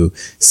 Do you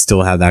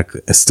still have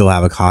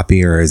a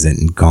copy, or is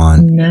it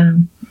gone? No,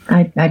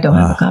 I don't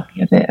have a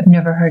copy of it. I've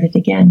never heard it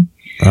again.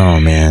 Oh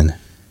man.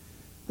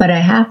 But I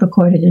have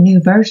recorded a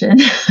new version.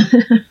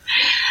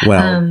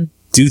 Well,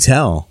 do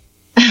tell.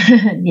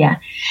 Yeah.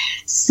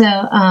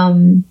 So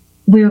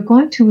we were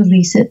going to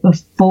release it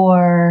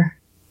before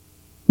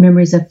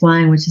Memories of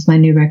Flying, which is my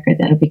new record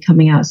that'll be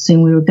coming out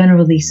soon. We were going to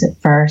release it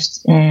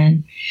first,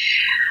 and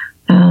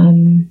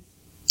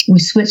we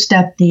switched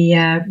up the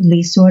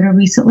release order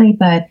recently,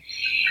 but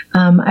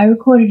I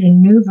recorded a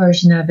new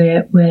version of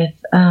it with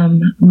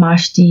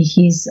Mashti.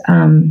 He's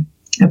a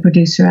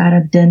producer out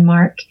of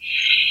Denmark.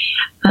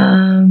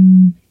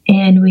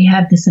 And we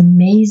have this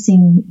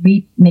amazing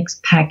remix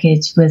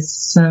package with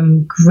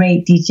some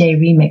great DJ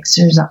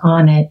remixers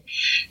on it.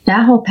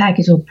 That whole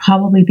package will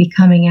probably be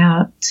coming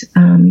out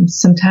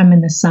sometime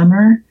in the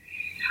summer.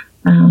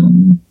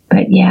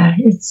 But yeah,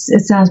 it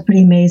sounds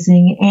pretty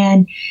amazing.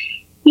 And,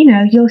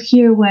 you'll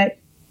hear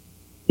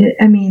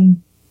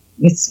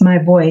it's my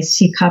voice.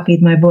 She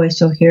copied my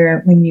voice. You'll hear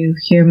it when you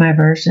hear my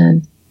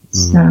version.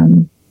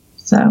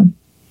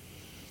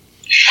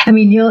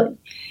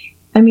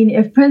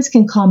 If Prince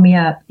can call me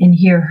up and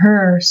hear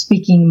her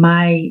speaking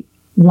my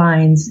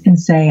lines and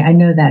say, I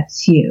know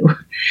that's you.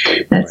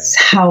 That's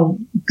how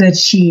good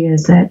she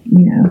is at,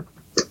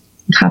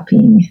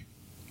 copying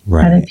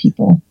other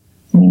people.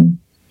 And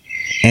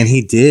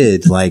he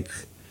did,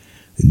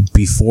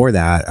 before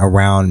that,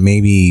 around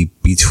maybe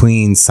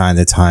between Sign of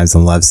the Times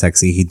and Love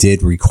Sexy, he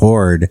did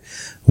record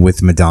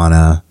with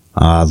Madonna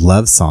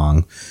Love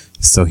Song.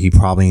 So he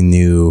probably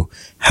knew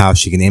how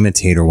she can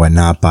imitate or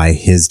whatnot by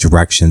his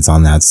directions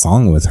on that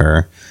song with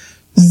her.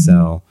 Mm-hmm.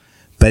 So,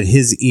 but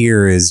his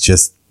ear is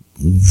just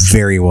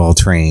very well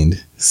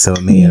trained. So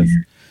it may have,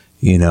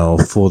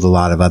 fooled a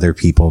lot of other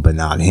people, but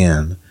not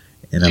him.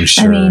 And I'm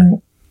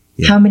sure.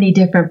 How many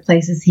different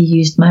places he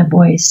used my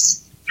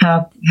voice,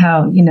 how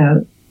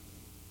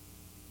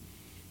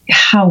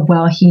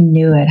well he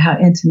knew it, how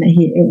intimate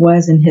it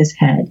was in his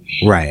head.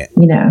 Right.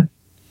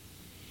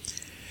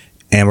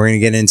 And we're going to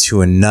get into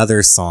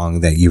another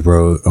song that you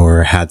wrote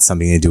or had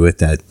something to do with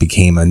that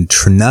became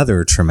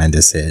another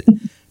tremendous hit.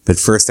 But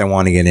first, I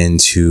want to get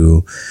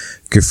into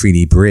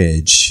Graffiti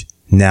Bridge.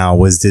 Now,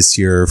 was this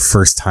your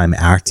first time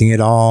acting at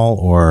all,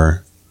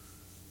 or?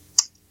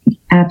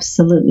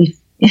 Absolutely.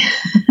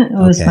 It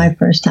was my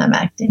first time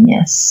acting,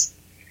 yes.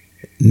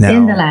 Now,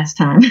 and the last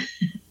time.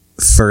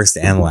 First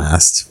and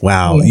last.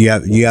 Wow.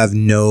 Yeah. You have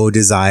no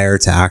desire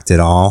to act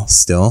at all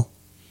still?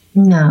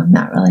 No,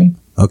 not really.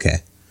 Okay.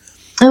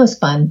 It was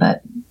fun,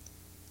 but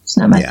it's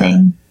not my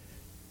thing.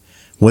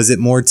 Was it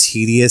more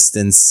tedious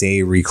than,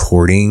 say,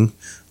 recording?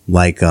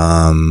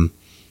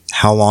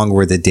 How long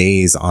were the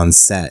days on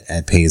set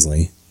at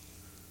Paisley?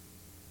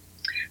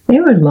 They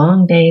were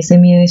long days.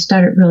 They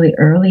started really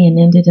early and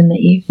ended in the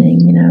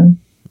evening,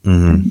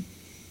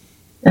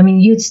 Mm-hmm.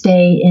 You'd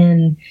stay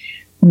in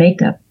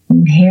makeup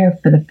and hair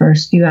for the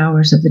first few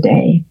hours of the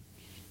day.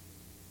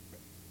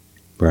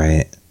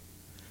 Right.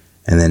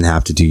 And then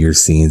have to do your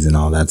scenes and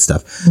all that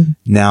stuff. Mm-hmm.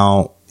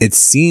 Now, it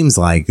seems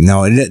like,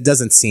 no, it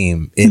doesn't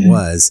seem, it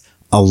was,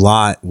 a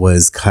lot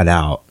was cut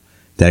out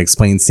that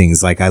explains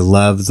things. I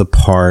love the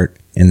part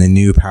in the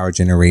new Power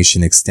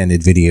Generation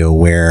extended video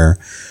where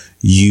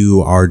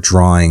you are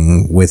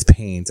drawing with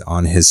paint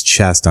on his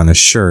chest on a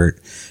shirt,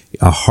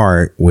 a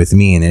heart with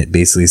me in it,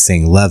 basically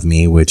saying love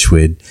me, which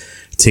would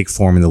take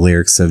form in the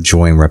lyrics of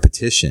Joy and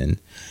Repetition.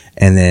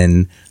 And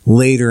then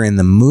later in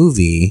the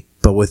movie,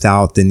 but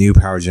without the new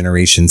Power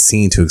Generation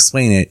scene to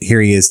explain it,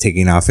 here he is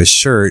taking off his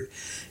shirt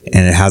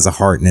and it has a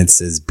heart and it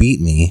says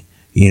beat me.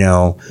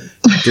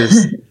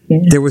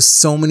 There was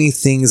so many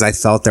things I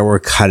felt that were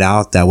cut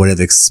out that would have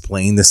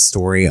explained the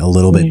story a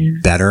little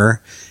bit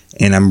better.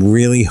 And I'm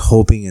really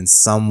hoping in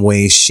some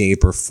way,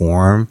 shape, or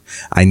form.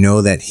 I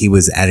know that he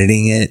was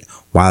editing it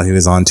while he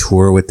was on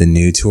tour with the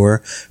new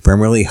tour, but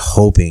I'm really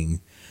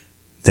hoping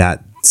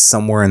that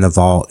somewhere in the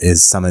vault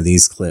is some of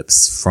these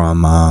clips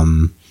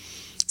from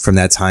from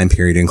that time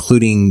period,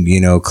 including,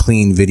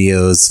 clean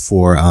videos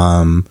for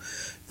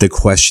The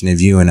Question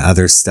of You and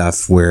other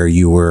stuff where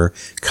you were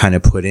kind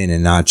of put in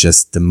and not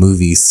just the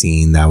movie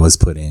scene that was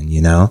put in,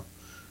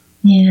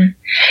 Yeah.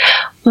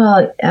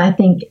 Well, I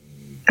think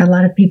a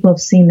lot of people have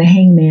seen the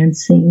hangman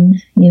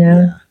scene,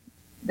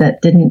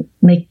 that didn't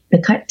make the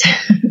cut.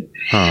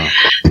 Huh.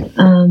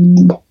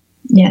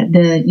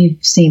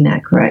 You've seen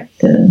that, correct?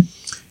 The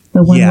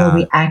one where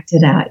we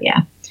acted out,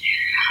 yeah.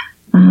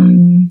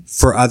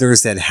 For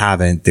others that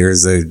haven't,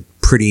 there's a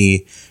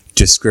pretty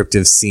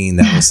descriptive scene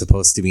that was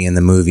supposed to be in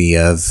the movie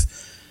of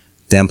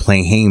them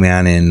playing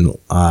hangman, and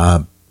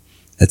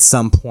at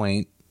some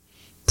point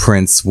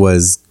Prince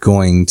was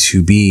going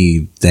to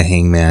be the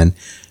hangman,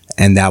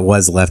 and that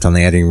was left on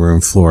the editing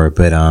room floor.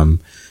 But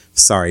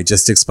sorry,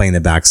 just explain the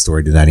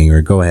backstory to that,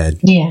 Ingrid. Go ahead.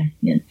 Yeah.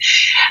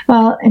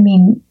 Well, I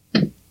mean,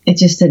 it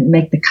just didn't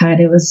make the cut.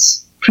 It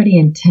was pretty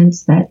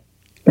intense, that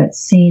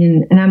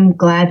scene, and I'm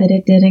glad that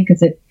it didn't,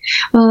 because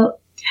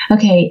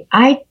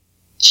I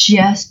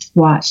just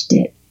watched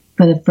it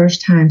for the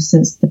first time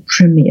since the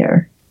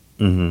premiere.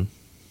 Mm-hmm.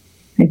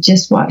 I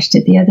just watched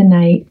it the other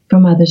night for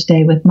Mother's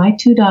Day with my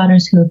two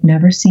daughters, who have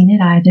never seen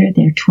it either.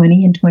 They're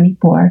 20 and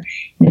 24,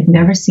 and they've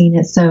never seen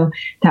it. So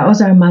that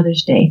was our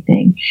Mother's Day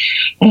thing.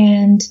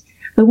 And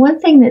the one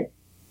thing that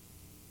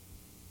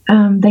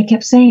they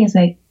kept saying is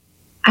like,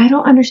 I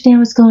don't understand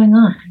what's going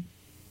on.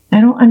 I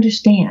don't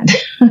understand.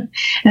 And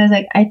I was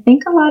like, I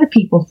think a lot of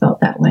people felt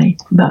that way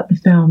about the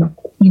film.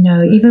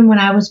 Even when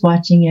I was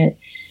watching it,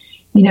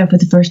 for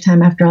the first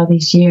time after all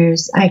these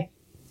years, I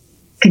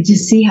could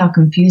just see how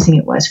confusing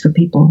it was for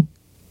people,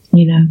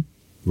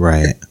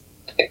 Right.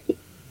 I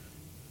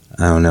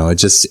don't know. I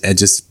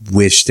just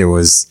wish there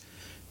was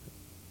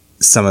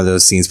some of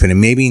those scenes, but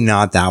maybe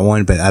not that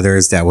one, but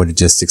others that would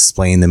just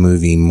explain the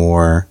movie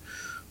more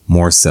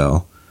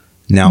so.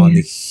 Now, on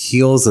the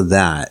heels of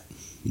that,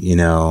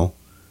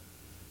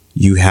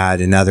 you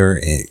had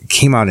it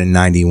came out in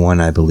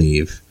 91, I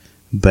believe,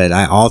 but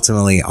I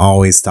ultimately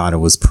always thought it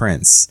was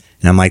Prince.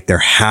 And I'm like, there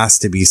has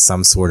to be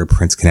some sort of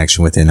Prince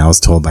connection with it. And I was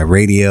told by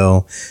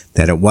radio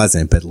that it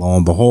wasn't, but lo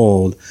and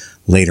behold,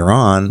 later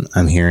on,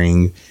 I'm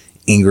hearing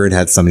Ingrid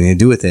had something to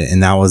do with it.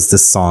 And that was the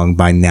song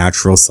by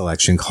Natural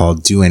Selection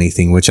called Do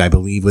Anything, which I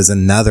believe was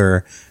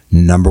another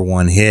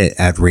 #1 hit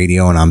at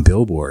radio and on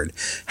Billboard.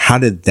 How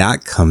did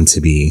that come to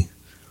be?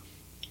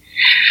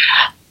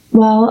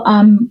 Well,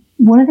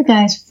 one of the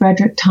guys,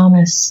 Frederick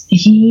Thomas,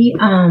 he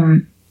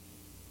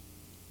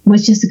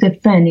was just a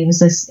good friend. He was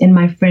just in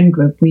my friend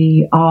group.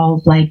 We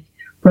all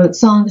wrote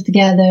songs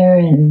together,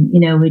 and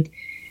would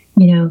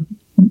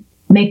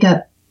make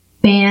up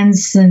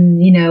bands, and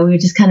we were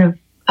just kind of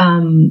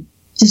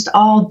just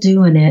all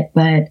doing it.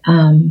 But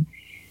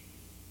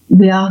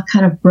we all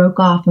kind of broke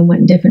off and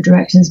went in different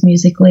directions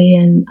musically.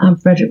 And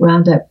Frederick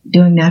wound up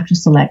doing Natural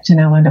Selection.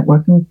 I wound up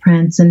working with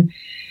Prince, and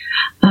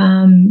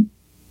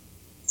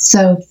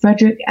so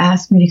Frederick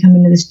asked me to come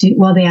into the studio.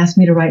 Well, they asked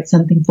me to write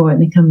something for it,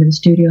 and they come to the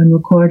studio and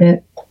record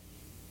it.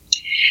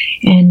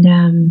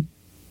 And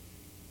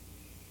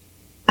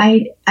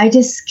I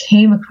just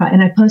came across,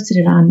 and I posted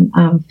it on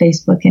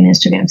Facebook and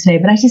Instagram today,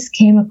 but I just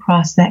came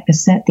across that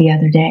cassette the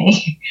other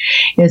day.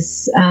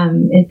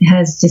 It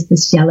has just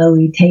this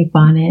yellowy tape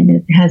on it, and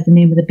it has the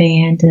name of the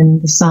band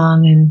and the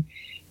song, and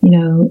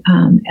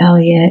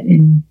Elliot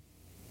and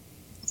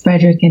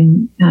Frederick,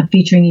 and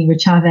featuring Ingrid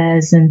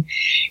Chavez. And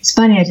it's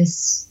funny, I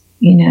just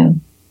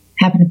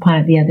happened upon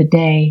it the other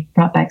day,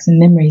 brought back some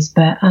memories.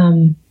 But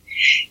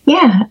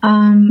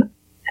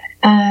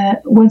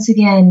once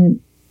again,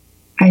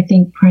 I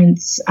think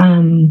Prince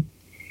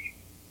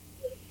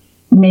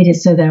made it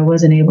so that I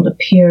wasn't able to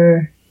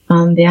appear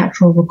on the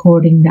actual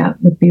recording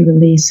that would be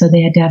released, so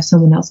they had to have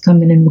someone else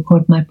come in and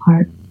record my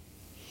part.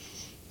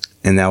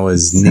 And that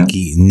was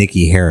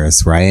Nikki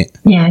Harris, right?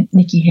 Yeah,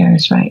 Nikki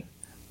Harris, right.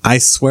 I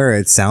swear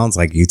it sounds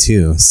like you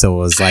too. So it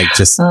was like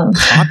just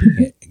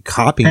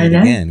copying it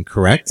again,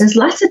 correct? There's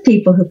lots of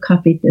people who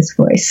copied this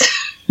voice.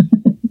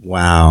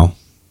 Wow.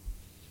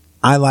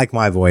 I like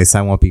my voice.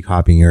 I won't be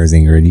copying yours,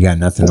 Ingrid. You got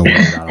nothing to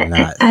worry about on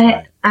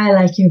that. I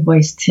like your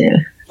voice too.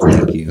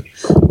 Thank you.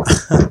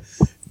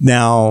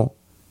 Now,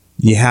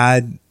 you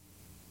had,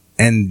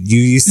 and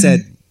you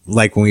said,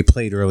 like when we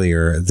played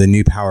earlier, the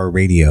New Power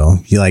Radio,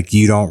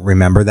 you don't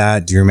remember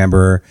that? Do you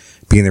remember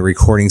being in the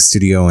recording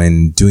studio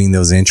and doing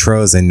those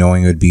intros and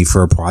knowing it would be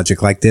for a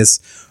project like this?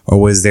 Or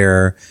was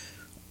there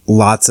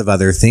lots of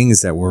other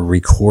things that were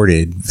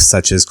recorded,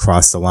 such as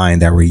Cross the Line,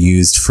 that were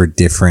used for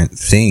different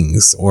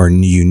things, or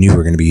you knew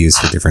were going to be used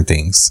for different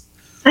things?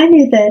 I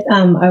knew that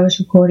I was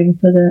recording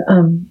for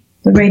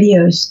the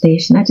radio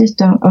station. I just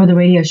don't, or the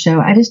radio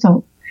show. I just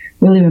don't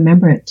really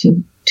remember it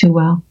too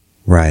well.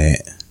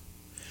 Right.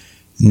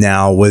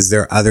 Now, was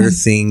there other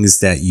things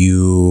that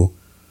you,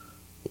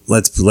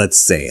 let's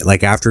say,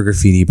 like after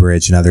Graffiti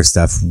Bridge and other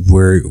stuff,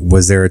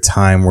 was there a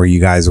time where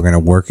you guys were going to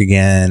work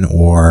again,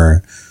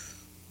 or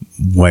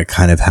what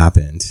kind of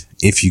happened,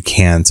 if you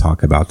can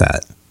talk about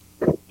that?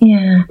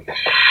 Yeah.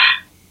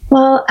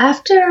 Well,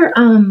 after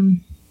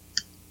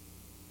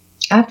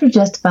after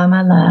Justify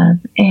My Love.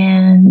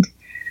 And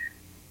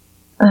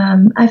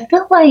I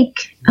feel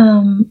like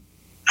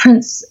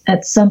Prince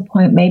at some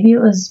point, maybe it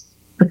was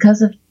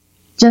because of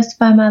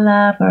Justify My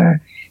Love,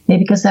 or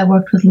maybe because I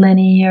worked with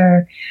Lenny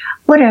or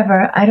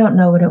whatever. I don't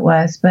know what it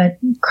was, but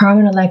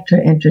Carmen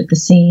Electra entered the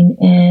scene,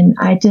 and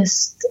I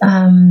just,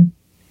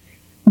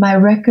 my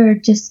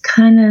record just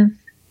kind of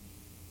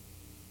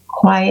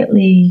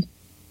quietly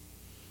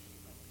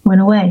went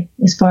away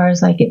as far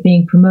as like it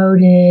being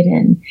promoted,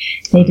 and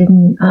they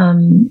didn't,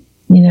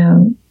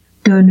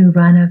 do a new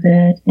run of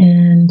it.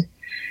 And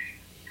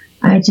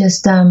I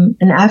just,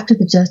 and after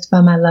the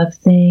Justify My Love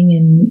thing,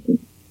 and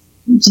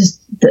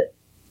just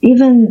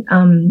even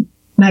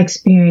my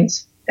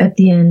experience at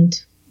the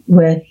end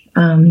with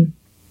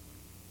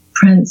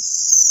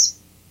Prince,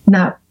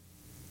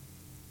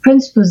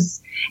 Prince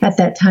was at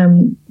that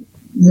time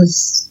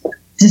just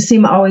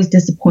seemed always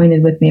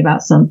disappointed with me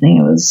about something.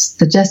 It was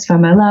the Justify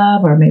My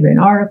Love, or maybe an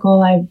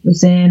article I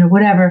was in, or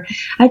whatever.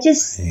 I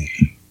just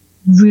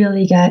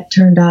really got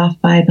turned off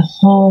by the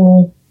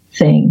whole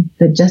thing,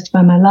 the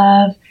Justify My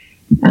Love,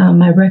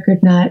 my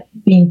record not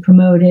being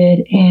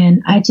promoted.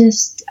 And I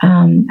just,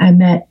 I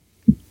met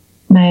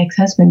my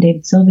ex-husband,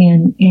 David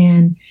Sylvian,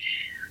 and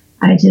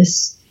I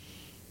just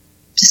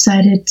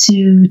decided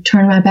to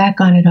turn my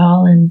back on it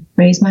all and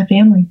raise my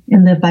family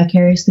and live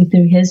vicariously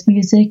through his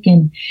music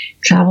and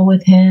travel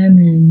with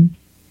him.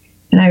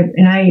 And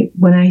I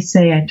when I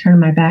say I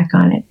turned my back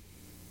on it,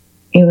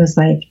 it was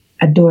like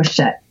a door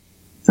shut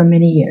for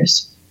many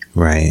years.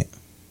 Right.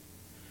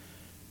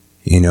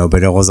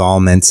 But it was all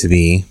meant to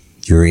be.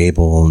 You were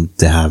able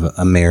to have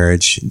a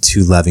marriage,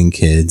 2 loving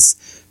kids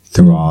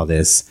through all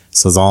this.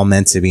 So it's all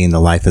meant to be in the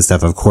life of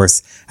stuff. Of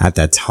course, at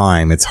that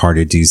time, it's hard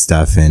to do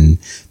stuff and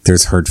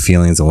there's hurt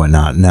feelings and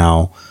whatnot.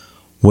 Now,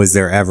 was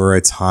there ever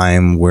a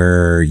time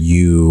where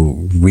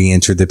you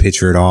re-entered the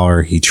picture at all,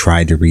 or he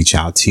tried to reach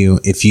out to you?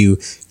 If you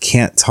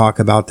can't talk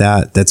about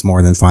that, that's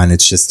more than fine.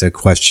 It's just a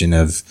question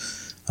of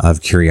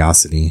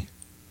curiosity.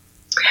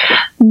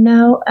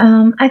 No,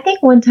 I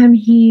think one time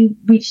he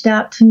reached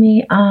out to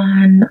me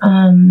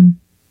on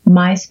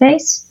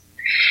MySpace,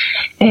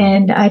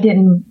 and I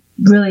didn't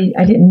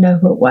know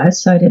who it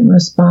was, so I didn't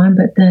respond.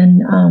 But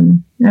then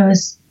I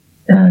was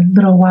a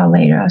little while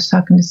later, I was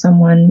talking to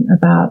someone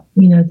about,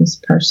 this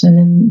person,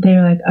 and they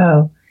were like,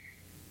 oh,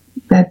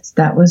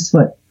 that was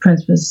what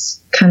Prince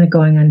was kind of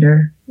going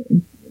under,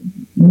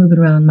 moving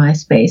around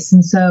MySpace.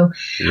 And so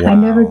wow. I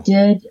never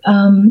did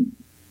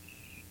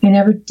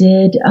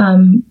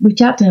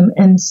reach out to him.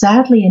 And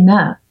sadly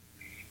enough,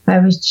 I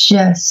was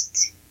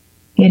just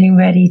getting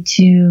ready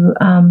to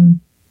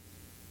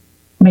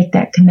make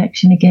that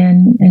connection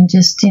again, and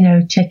just,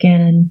 check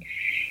in and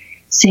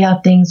see how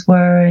things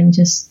were, and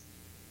just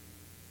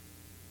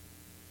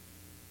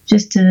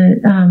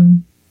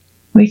to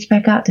reach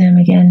back out to him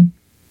again.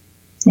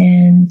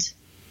 And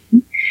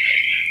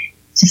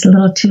just a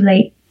little too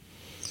late.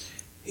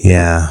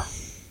 Yeah,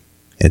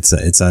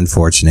 it's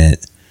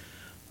unfortunate.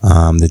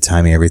 The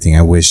timing, everything.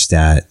 I wish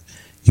that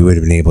you would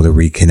have been able to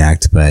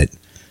reconnect, but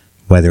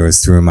whether it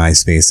was through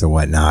MySpace or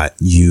whatnot,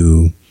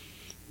 you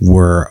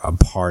were a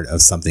part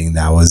of something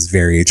that was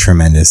very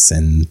tremendous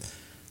in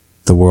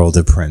the world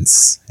of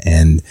Prince.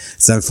 And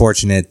it's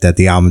unfortunate that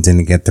the album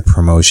didn't get the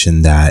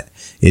promotion that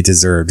it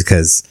deserved,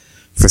 because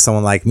for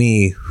someone like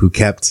me who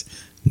kept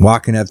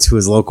walking up to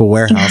his local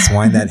warehouse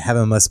wanting that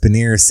Heaven Must Be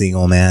Near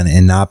single, man,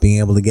 and not being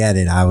able to get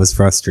it, I was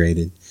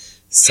frustrated.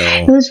 So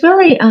it was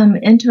really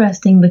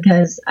interesting,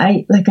 because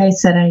I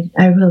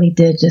really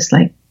did just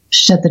like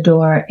shut the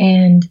door.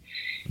 And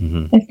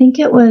I think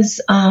it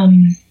was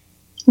around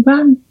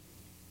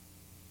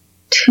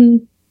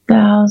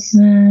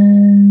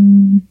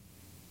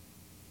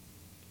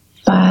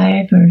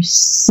 2005 or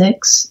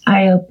 6,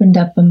 I opened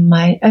up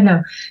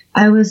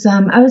I was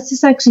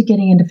just actually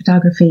getting into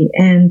photography,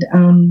 and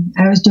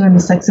I was doing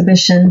this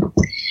exhibition,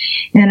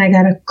 and I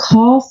got a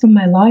call from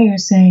my lawyer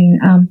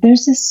saying,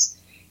 there's this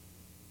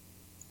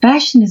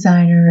fashion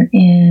designer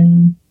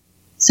in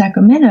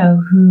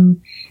Sacramento who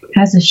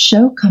has a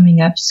show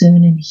coming up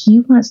soon, and he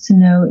wants to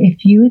know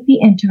if you would be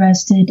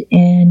interested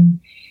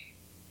in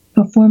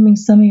performing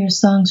some of your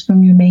songs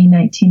from your May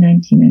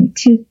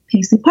 1992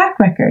 Paisley Park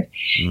record.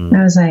 And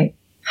I was like,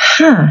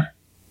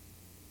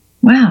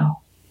 wow.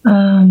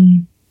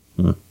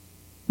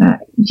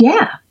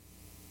 Yeah.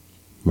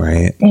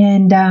 Right.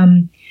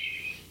 And,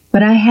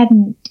 but I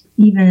hadn't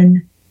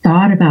even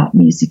thought about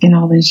music in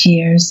all those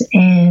years.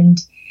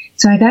 And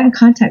so I got in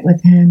contact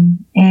with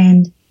him,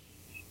 and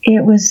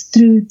it was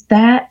through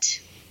that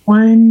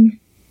one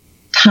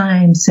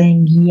time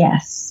saying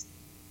yes.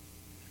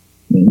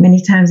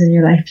 Many times in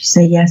your life you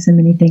say yes, and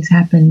many things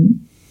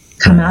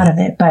come out of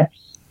it. But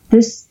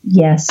this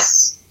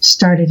yes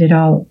started it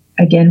all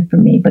again for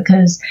me,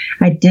 because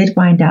I did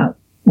wind up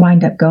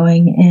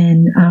going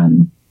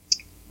and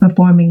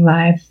performing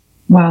live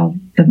while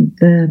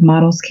the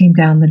models came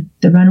down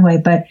the runway.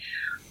 But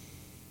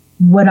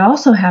what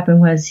also happened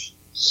was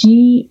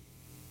he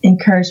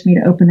encouraged me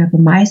to open up a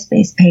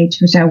MySpace page,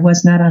 which I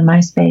was not on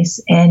MySpace.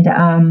 And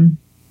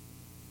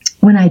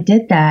when I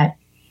did that,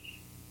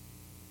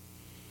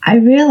 I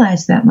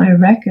realized that my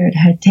record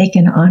had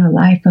taken on a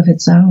life of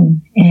its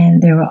own.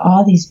 And there were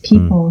all these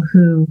people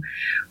who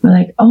were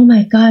like, oh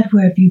my God,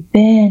 where have you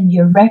been?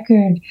 Your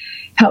record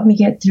helped me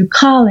get through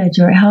college,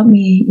 or it helped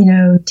me,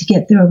 to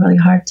get through a really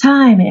hard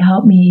time. It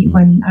helped me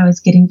when I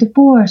was getting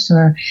divorced,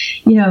 or,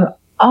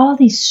 all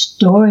these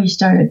stories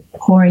started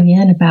pouring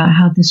in about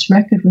how this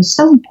record was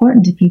so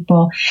important to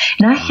people.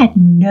 And I had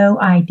no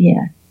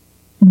idea.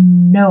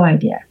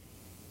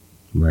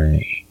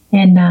 Right.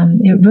 And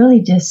it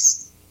really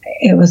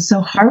it was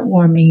so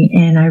heartwarming.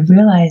 And I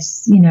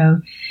realized,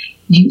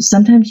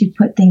 sometimes you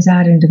put things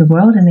out into the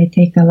world and they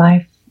take on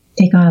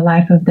a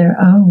life of their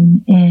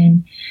own.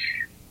 And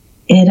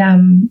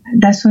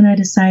that's when I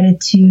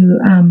decided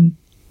to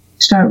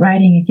start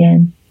writing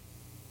again.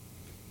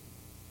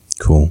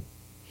 Cool.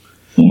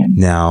 Yeah.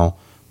 Now,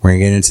 we're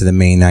going to get into the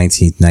May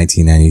 19th,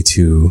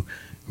 1992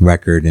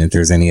 record, and if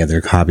there's any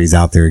other copies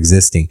out there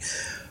existing.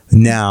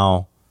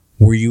 Now,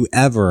 were you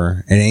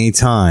ever at any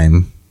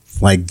time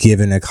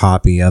given a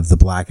copy of the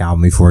Black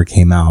Album before it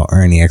came out,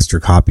 or any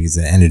extra copies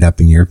that ended up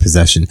in your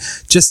possession?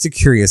 Just a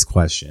curious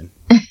question.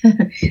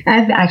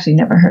 I've actually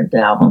never heard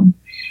the album,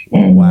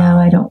 and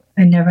wow. No,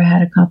 I never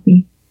had a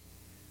copy.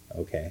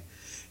 Okay.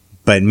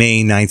 But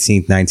May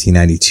 19th,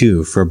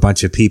 1992, for a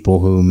bunch of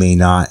people who may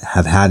not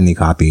have had any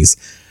copies,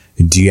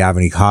 do you have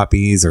any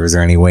copies, or is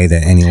there any way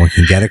that anyone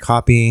can get a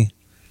copy?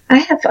 I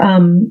have,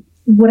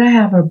 what I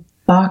have are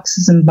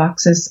boxes and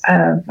boxes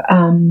of,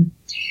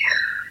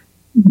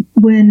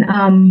 when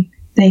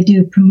they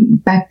do,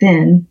 back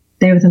then,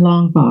 they were the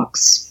long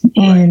box,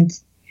 and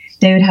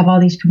they would have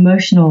all these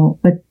promotional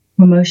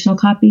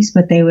copies,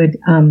 but they would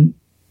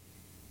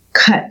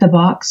cut the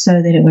box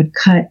so that it would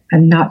cut a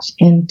notch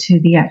into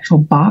the actual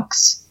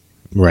box.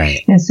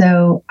 Right. And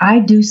so I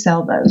do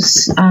sell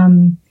those.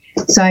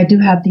 So I do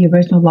have the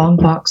original long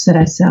box that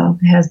I sell.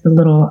 It has the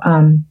little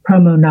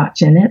promo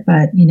notch in it,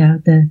 but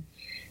the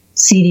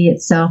CD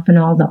itself and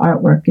all the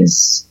artwork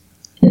is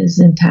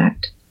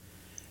intact.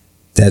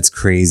 That's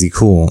crazy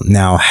cool.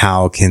 Now,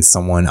 how can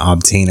someone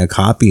obtain a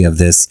copy of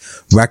this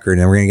record?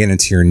 And we're going to get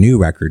into your new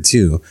record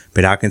too,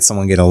 but how can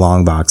someone get a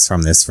long box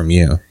from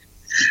you?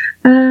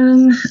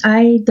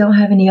 I don't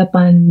have any up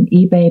on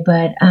eBay,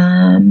 but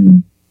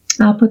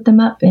I'll put them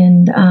up,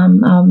 and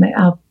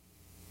I'll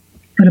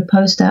put a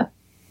post up.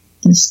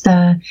 Just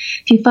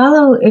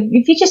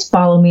if you just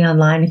follow me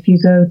online, if you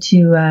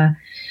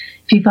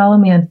follow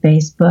me on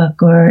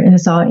Facebook, and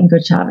it's all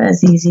Ingrid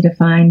Chavez, easy to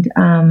find.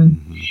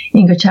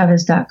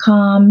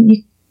 IngridChavez.com.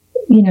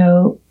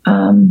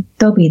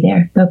 They'll be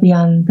there. They'll be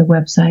on the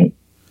website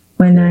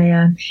when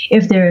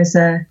if there is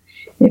a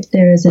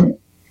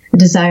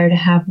desire to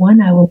have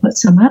one, I will put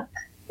some up.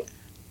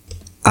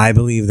 I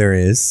believe there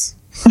is.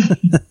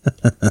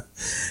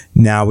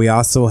 Now, we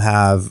also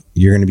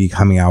you're going to be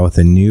coming out with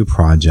a new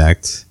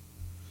project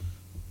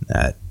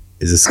that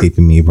is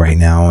escaping me right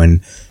now.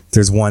 And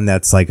there's one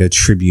that's like a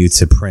tribute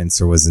to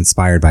Prince, or was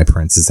inspired by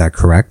Prince. Is that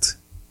correct?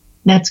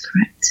 That's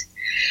correct.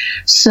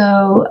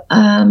 So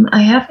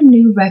I have a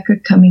new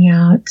record coming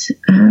out.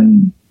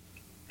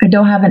 I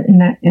don't have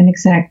an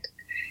exact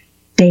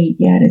date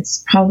yet.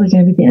 It's probably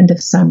going to be the end of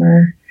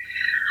summer.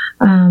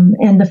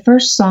 And the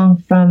first song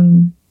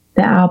from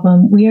the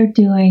album, we are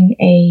doing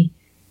a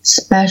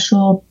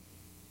special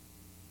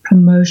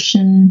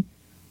promotion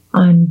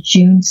on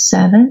June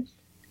 7th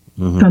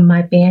from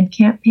my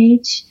Bandcamp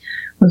page.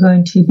 We're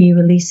going to be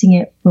releasing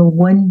it for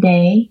one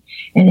day.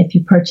 And if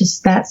you purchase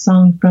that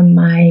song from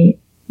my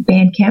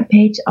Bandcamp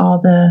page,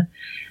 all the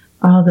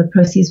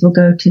proceeds will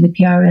go to the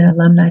PRN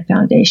Alumni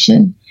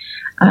Foundation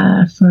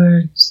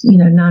for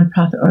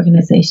nonprofit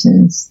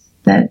organizations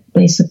that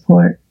they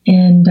support.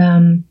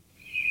 And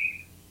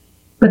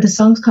but the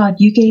song's called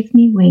 "You Gave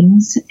Me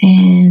Wings,"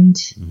 and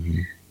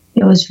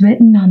it was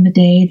written on the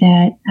day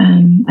that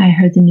I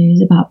heard the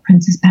news about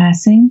Prince's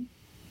passing,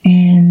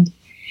 and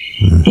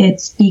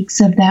it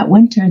speaks of that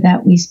winter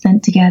that we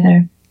spent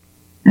together.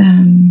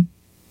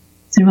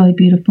 It's a really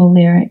beautiful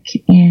lyric,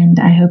 and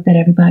I hope that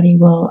everybody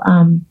will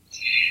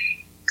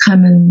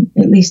come and,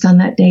 at least on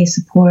that day,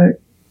 support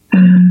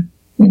and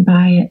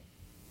buy it.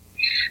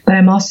 But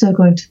I'm also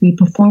going to be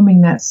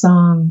performing that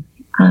song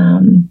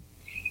in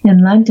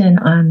London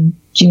on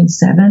June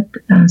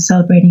 7th,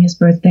 celebrating his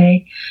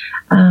birthday.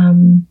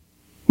 And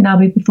I'll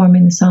be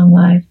performing the song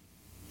live.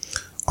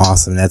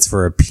 Awesome. That's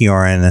for a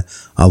PRN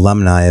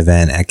alumni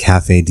event at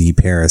Café de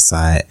Paris,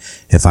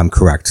 if I'm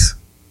correct.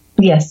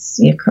 Yes,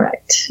 you're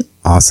correct.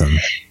 Awesome.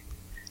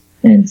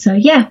 And so,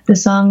 that's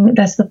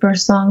the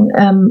first song.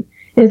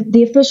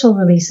 The official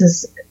release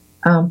is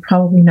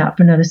probably not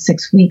for another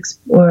 6 weeks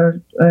or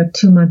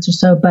 2 months or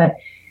so, but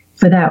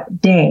for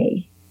that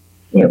day,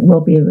 it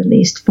will be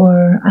released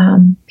for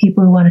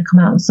people who want to come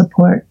out and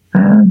support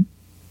the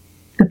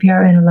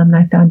PRN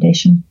Alumni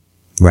Foundation.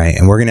 Right.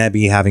 And we're going to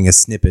be having a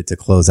snippet to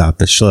close out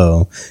the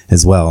show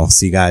as well.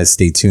 So you guys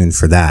stay tuned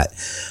for that.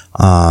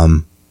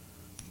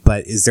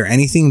 But is there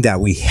anything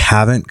that we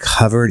haven't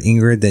covered,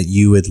 Ingrid, that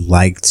you would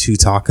like to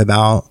talk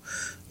about,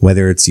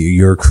 whether it's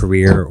your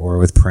career or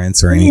with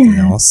Prince or anything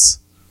else?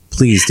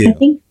 Please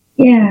do.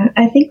 Yeah,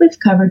 I think we've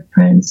covered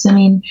Prince. I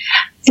mean,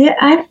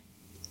 I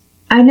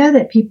know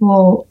that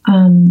people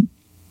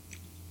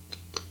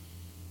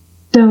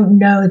don't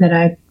know that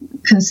I've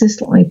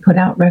consistently put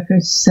out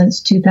records since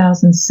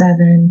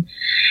 2007,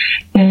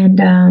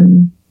 and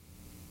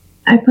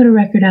I put a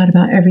record out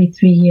about every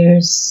 3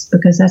 years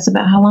because that's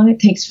about how long it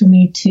takes for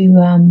me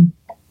to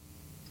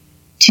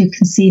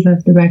conceive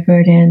of the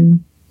record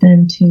and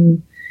then to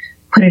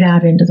put it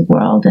out into the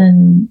world.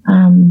 And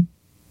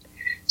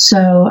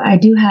so I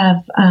do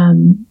have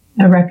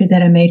a record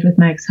that I made with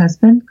my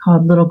ex-husband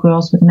called Little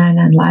Girls with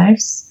 99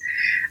 Lives.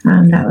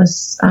 That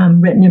was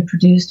written and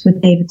produced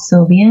with David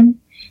Sylvian.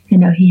 I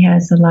know he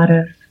has a lot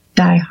of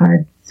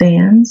diehard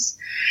fans.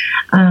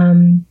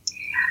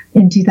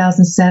 In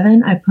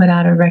 2007, I put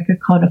out a record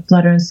called A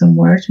Flutter and Some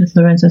Words with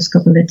Lorenzo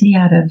Scopolitti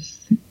out of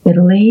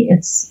Italy.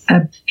 It's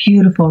a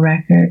beautiful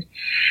record.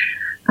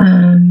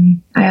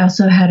 I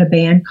also had a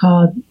band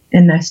called,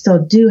 and I still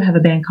do have a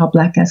band called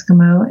Black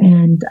Eskimo.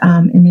 And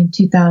in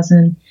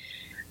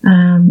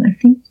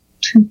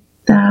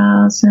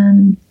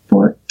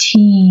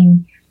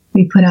 2014,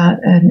 we put out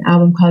an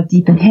album called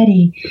Deep and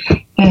Heady.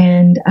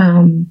 And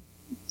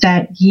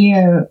that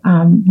year,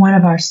 one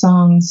of our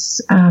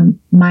songs,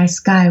 My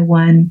Sky,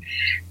 won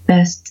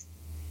the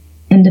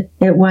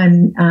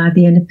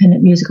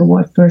Independent Music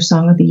Award for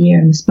Song of the Year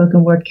in the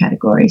spoken word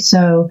category.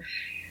 So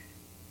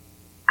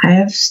I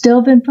have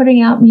still been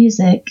putting out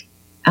music.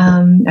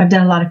 I've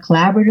done a lot of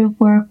collaborative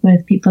work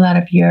with people out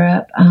of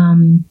Europe.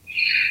 And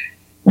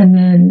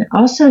then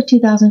also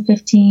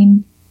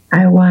 2015,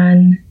 I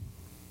won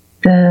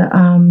the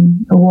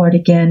award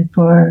again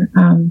for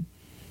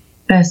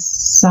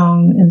Best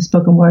Song in the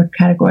Spoken Word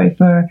category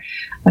for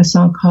a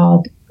song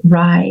called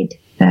Ride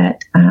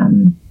that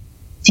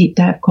Deep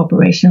Dive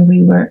Corporation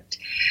reworked.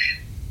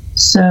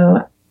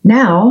 So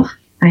now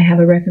I have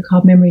a record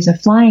called Memories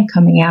of Flying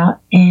coming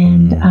out,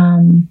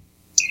 and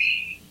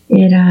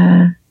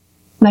it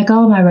like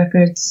all of my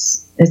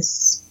records,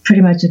 it's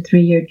pretty much a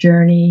 3-year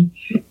journey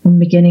from the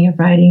beginning of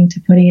writing to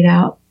putting it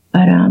out.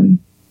 But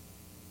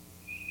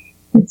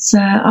it's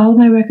all of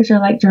my records are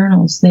like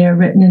journals. They are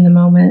written in the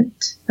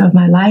moment of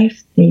my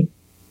life. They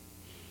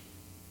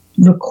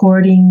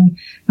recording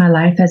my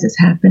life as it's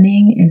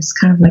happening, and it's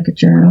kind of like a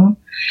journal.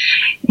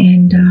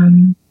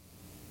 And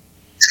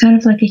it's kind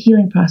of like a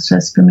healing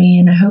process for me.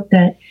 And I hope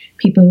that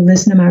people who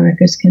listen to my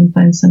records can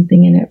find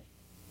something in it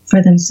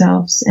for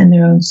themselves and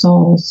their own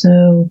soul.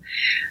 So,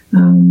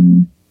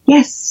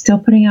 yes, still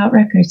putting out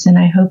records, and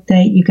I hope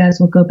that you guys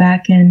will go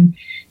back and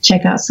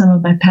check out some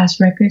of my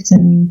past records,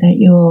 and that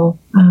you'll,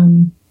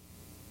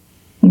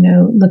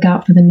 look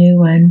out for the new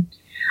one.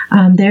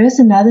 There is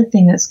another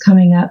thing that's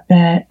coming up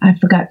that I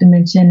forgot to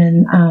mention,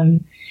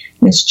 and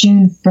it's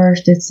June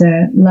 1st. It's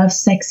a Love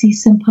Sexy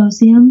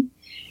Symposium.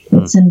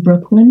 It's in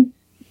Brooklyn.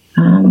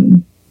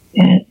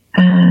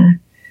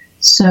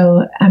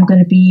 So I'm going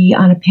to be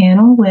on a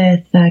panel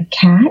with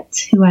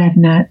Kat, who I have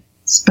not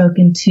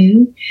spoken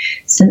to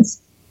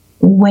since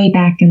way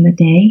back in the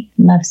day,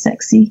 Love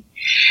Sexy,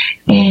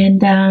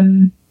 and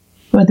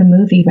or the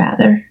movie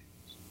rather.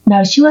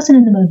 No, she wasn't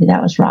in the movie.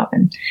 That was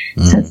Robin.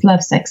 So it's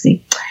Love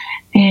Sexy,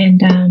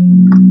 and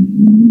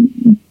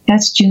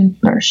that's June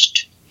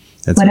 1st.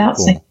 That's what really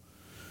else? cool.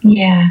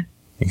 Yeah.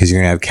 Because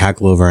you're gonna have Kat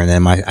Glover, and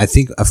then I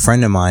think a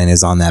friend of mine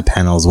is on that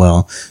panel as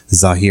well,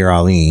 Zahir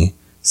Ali.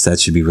 So that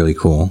should be really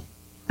cool.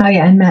 Oh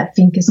yeah, and Matt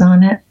Fink is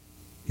on it.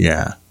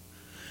 Yeah,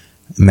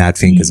 Matt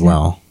Fink as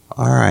well.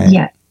 All right.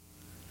 Yeah.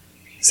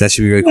 So that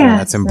should be really cool.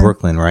 That's in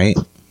Brooklyn, right?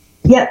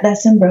 Yep,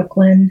 that's in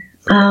Brooklyn.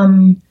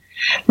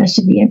 That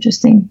should be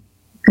interesting.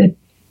 Good.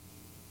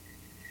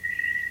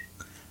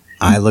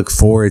 I look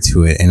forward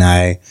to it, and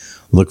I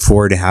look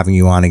forward to having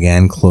you on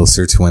again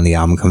closer to when the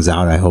album comes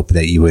out. I hope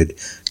that you would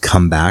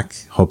come back.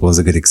 Hope it was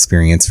a good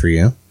experience for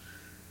you.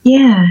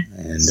 Yeah.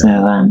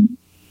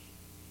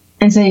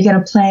 And so you're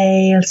going to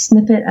play a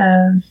snippet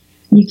of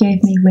You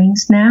Gave Me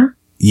Wings now?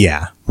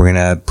 Yeah, we're going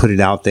to put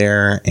it out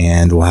there,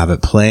 and we'll have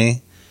it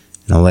play,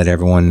 and I'll let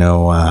everyone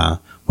know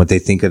what they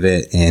think of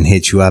it, and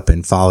hit you up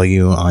and follow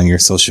you on your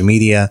social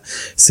media,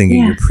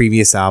 singing your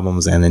previous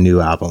albums and the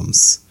new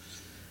albums.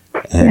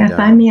 And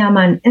find me. I'm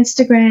on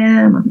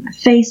Instagram, on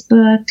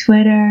Facebook,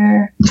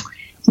 Twitter.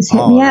 Just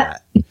hit me up.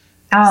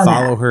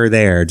 Follow her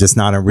there, just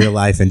not in real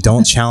life, and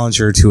don't challenge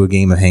her to a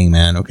game of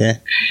Hangman, okay?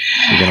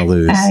 You're going to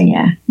lose. Oh,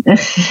 yeah.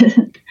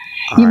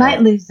 You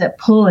might lose that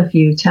pool if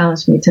you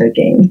challenge me to a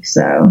game,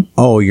 so.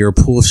 Oh, you're a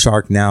pool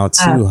shark now,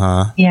 too,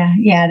 huh?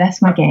 Yeah,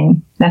 that's my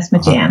game. That's my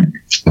jam.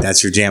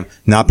 That's your jam.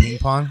 Not ping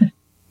pong?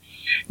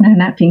 No,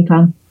 not ping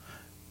pong.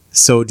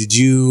 So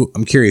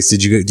I'm curious,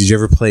 did you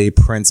ever play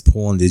Prince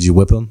pool, and did you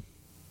whip him?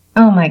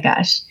 Oh my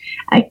gosh.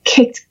 I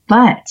kicked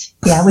butt.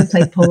 Yeah, we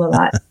played pool a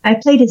lot. I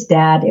played his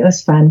dad. It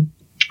was fun.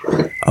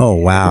 Oh,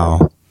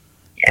 wow.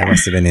 Yeah. That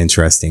must have been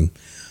interesting.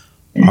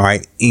 All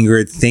right,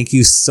 Ingrid, thank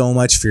you so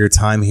much for your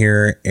time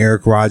here.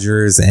 Eric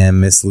Rogers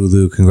and Miss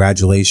Lulu,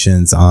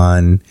 congratulations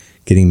on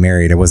getting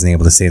married. I wasn't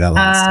able to say that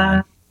last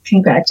time.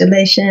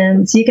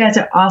 Congratulations. You guys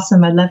are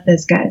awesome. I love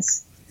those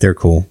guys. They're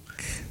cool.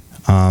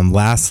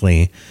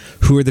 Lastly,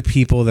 Who are the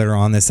people that are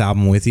on this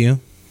album with you?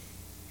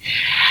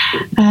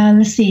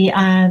 Let's see.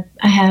 I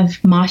have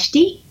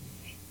Mashti,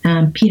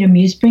 Peter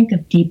Musebrink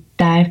of Deep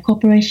Dive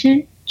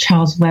Corporation,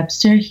 Charles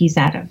Webster, he's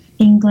out of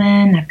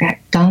England. I've got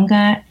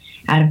Ganga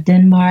out of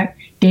Denmark,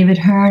 David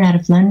Hearn out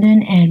of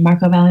London, and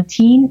Marco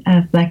Valentin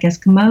of Black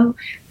Eskimo,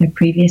 my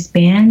previous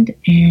band.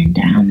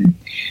 And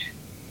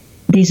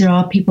these are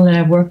all people that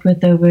I've worked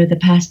with over the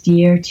past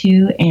year or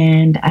two,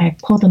 and I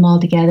pulled them all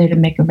together to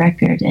make a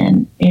record,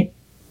 and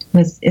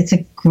it's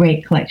a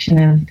great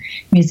collection of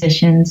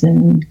musicians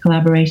and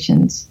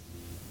collaborations.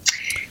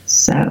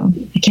 So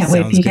I can't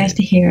wait for you guys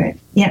to hear it.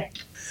 Yep.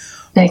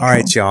 All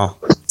right, y'all.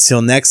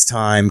 Till next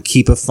time,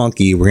 keep it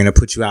funky. We're going to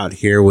put you out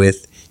here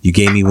with You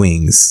Gave Me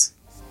Wings.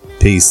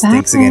 Peace. Bye.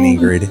 Thanks again,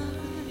 Ingrid.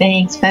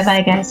 Thanks.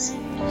 Bye-bye, guys.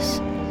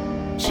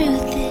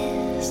 Truth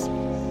is,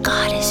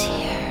 God is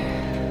here.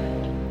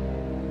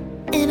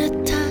 In a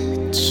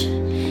touch,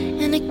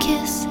 in a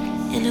kiss,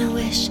 in a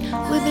wish.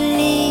 We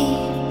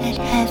believe that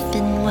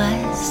heaven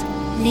was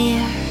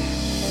near.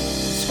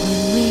 So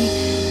when we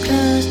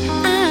close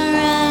our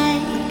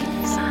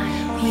eyes,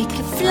 we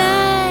could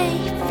fly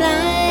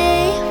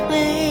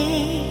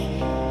away.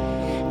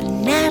 A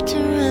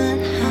natural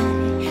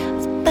high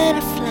of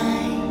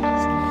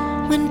butterflies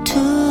when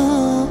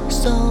two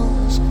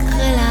souls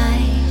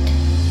collide.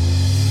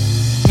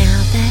 Now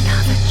that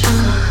I've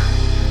gone,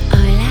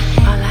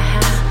 all I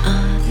have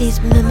are these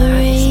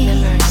memories.